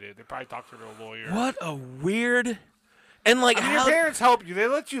destroyed it. They probably talked to their lawyer. What a weird. And like, your parents help you. They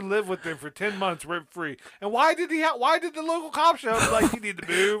let you live with them for 10 months rent free. And why did why did the local cop show up like, you need to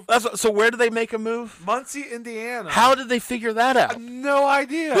move? So where did they make him move? Muncie, Indiana. How did they figure that out? No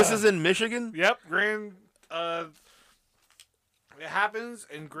idea. This is in Michigan? Yep, it happens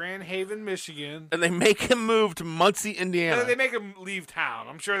in Grand Haven, Michigan. And they make him move to Muncie, Indiana. They make him leave town.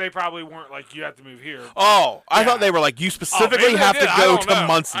 I'm sure they probably weren't like, you have to move here. Oh, I thought they were like, you specifically have to go to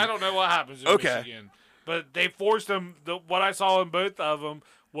Muncie. I don't know what happens in Michigan. But they forced them. What I saw in both of them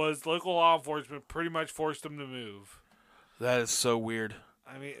was local law enforcement pretty much forced them to move. That is so weird.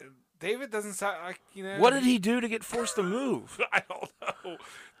 I mean, David doesn't sound like, What did he do to get forced to move? I don't know.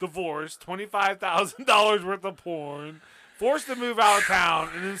 Divorce, $25,000 worth of porn, forced to move out of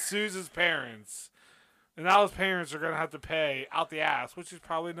town, and then sues his parents. And now his parents are going to have to pay out the ass, which is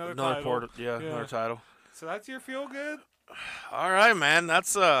probably another title. Another title. So that's your feel good? All right, man. That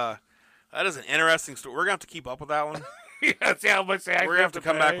is an interesting story. We're going to have to keep up with that one. Yeah, see how much they actually We're going to have to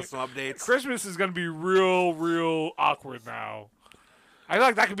come back with some updates. Christmas is going to be real, real awkward now. I feel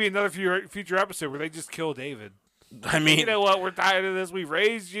like that could be another future episode where they just kill David. I mean, you know what? We're tired of this. We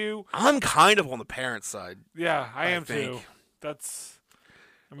raised you. I'm kind of on the parent side. Yeah, I am too.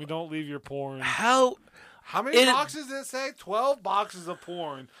 Don't leave your porn. How many boxes did it say? 12 boxes of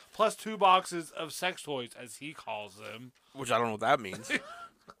porn plus 2 boxes of sex toys, as he calls them. Which I don't know what that means.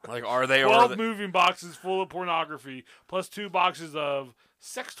 Like, are they 12 moving boxes full of pornography plus 2 boxes of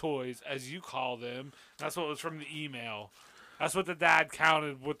sex toys, as you call them. That's what was from the email. That's what the dad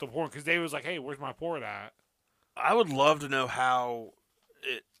counted with the porn, because David was like, "Hey, where's my porn at?" I would love to know how.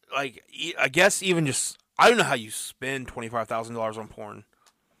 I guess even just I don't know how you spend $25,000 on porn.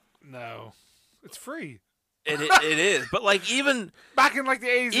 No, it's free. It is, but like even back in like the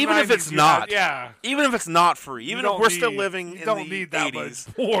 80s, even if it's not, even if it's not free, even if we're still living in the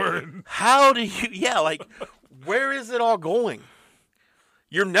 80s, porn. How do you? Yeah, like where is it all going?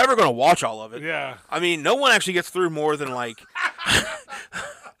 You're never going to watch all of it. Yeah. I mean, no one actually gets through more than like.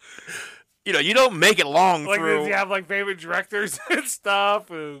 You don't make it long like, through. Does he have like favorite directors and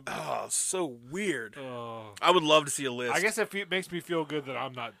stuff? Oh, so weird. Oh. I would love to see a list. I guess it makes me feel good that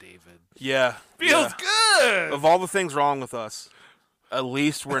I'm not David. Yeah. Feels good. Of all the things wrong with us, at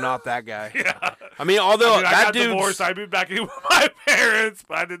least we're not that guy. Yeah. I mean, although I got divorced, I moved back in with my parents,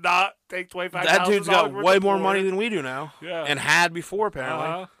 but I did not take $25,000. That dude's got way more money than we do now. Yeah. And had before,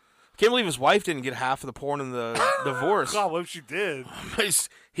 apparently. Can't believe his wife didn't get half of the porn in the divorce. God, what if she did?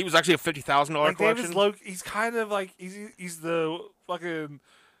 He was actually a $50,000 collection. He's kind of like he's the fucking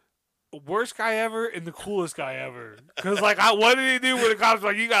worst guy ever and the coolest guy ever. Because like, what did he do when the cops were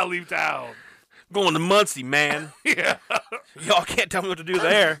like, you gotta leave town? Going to Muncie, man. Yeah. Y'all can't tell me what to do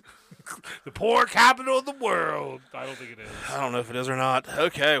there. The poor capital of the world. I don't think it is. I don't know if it is or not.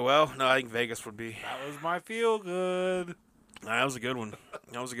 Okay, well, no, I think Vegas would be. That was my feel good. That was a good one.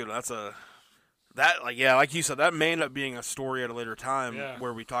 Like you said, that may end up being a story at a later time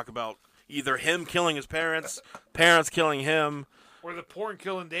where we talk about either him killing his parents, parents killing him, or the porn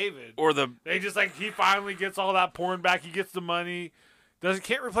killing David, they just like he finally gets all that porn back. He gets the money.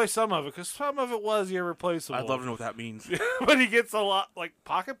 Can't replace some of it because some of it was irreplaceable. I'd love to know what that means. But he gets a lot like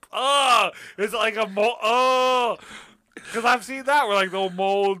pocket. It's like a because I've seen that where like they'll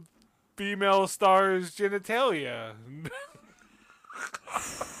mold female stars' genitalia.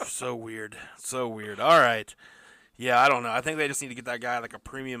 So weird. All right. Yeah, I don't know. I think they just need to get that guy like a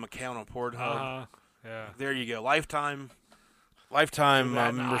premium account on Pornhub. Yeah. There you go. Lifetime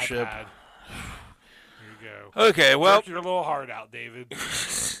membership. There you go. Okay, well. Work your little heart out, David.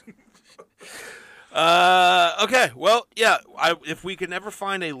 Okay, well, yeah. If we can ever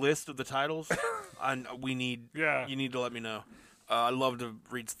find a list of the titles, you need to let me know. I'd love to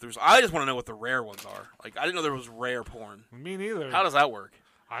read through. I just want to know what the rare ones are. Like, I didn't know there was rare porn. Me neither. How does that work?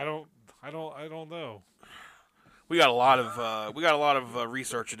 I don't know. We got a lot of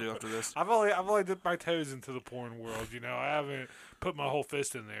research to do after this. I've only dipped my toes into the porn world. You know, I haven't put my whole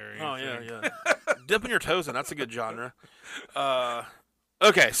fist in there. Or Oh anything. yeah. Dipping your toes in, that's a good genre.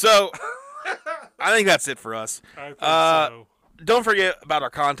 Okay, so I think that's it for us. I think so. Don't forget about our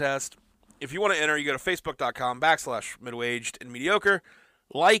contest. If you want to enter, you go to facebook.com/middleaged and mediocre.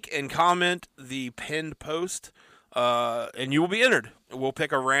 Like and comment the pinned post, and you will be entered. We'll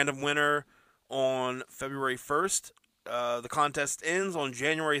pick a random winner on February 1st. The contest ends on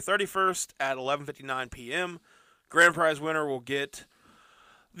January 31st at 11:59 p.m. Grand prize winner will get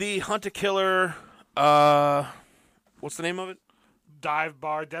the Hunt a Killer. What's the name of it? Dive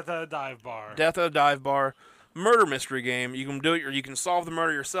bar, death at a dive bar. Death at a Dive Bar murder mystery game. You can do it, or you can solve the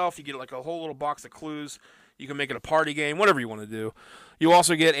murder yourself. You get like a whole little box of clues. You can make it a party game, whatever you want to do. You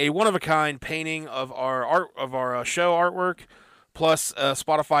also get a one-of-a-kind painting of our show artwork, plus a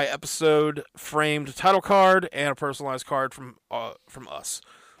Spotify episode framed title card and a personalized card from us.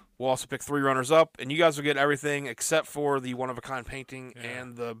 We'll also pick 3 runners-up, and you guys will get everything except for the one-of-a-kind painting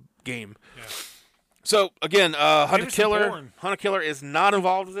and the game. Yeah. So again, Hunt a Maybe some Killer. porn. Hunt a Killer is not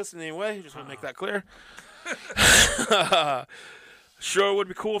involved with this in any way. Just want to make that clear. Sure would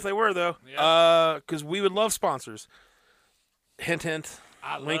be cool if they were though. Yeah. Because we would love sponsors. Hint, hint.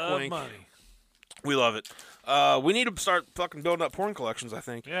 I wink, love wink. money. We love it. We need to start fucking building up porn collections, I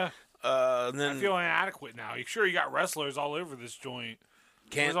think. Yeah. And I then feel inadequate now. You sure you got wrestlers all over this joint?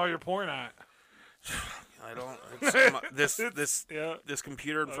 can't. Where's all your porn at? I don't. This Yeah. this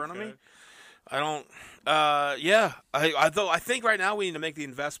computer in front of me. Okay. I don't. Yeah. I think right now we need to make the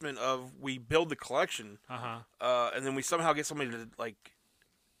investment of we build the collection, and then we somehow get somebody to like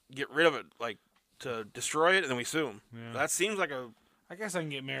get rid of it, like to destroy it, and then we sue them. Yeah. That seems like a I guess I can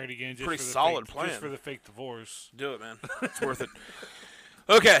get married again. Just Pretty for the solid fake, plan. Just for the fake divorce. do it, man. It's worth it.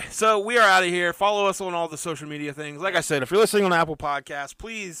 Okay, so we are out of here. Follow us on all the social media things. Like I said, if you're listening on Apple Podcasts,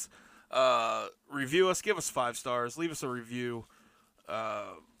 please review us, give us 5 stars, leave us a review.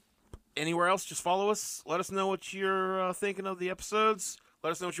 Anywhere else, just follow us. Let us know what you're thinking of the episodes.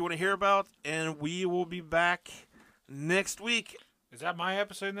 Let us know what you want to hear about, and we will be back next week Is that my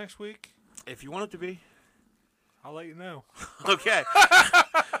episode next week? if you want it to be. I'll let you know. Okay.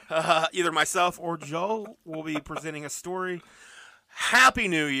 Either myself or Joe will be presenting a story. Happy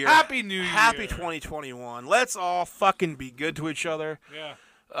New Year. Happy New Year. Happy 2021. Let's all fucking be good to each other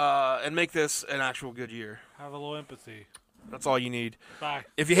and make this an actual good year. Have a little empathy. That's all you need. Bye.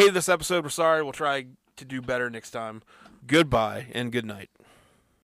 If you hated this episode, we're sorry. We'll try to do better next time. Goodbye and good night.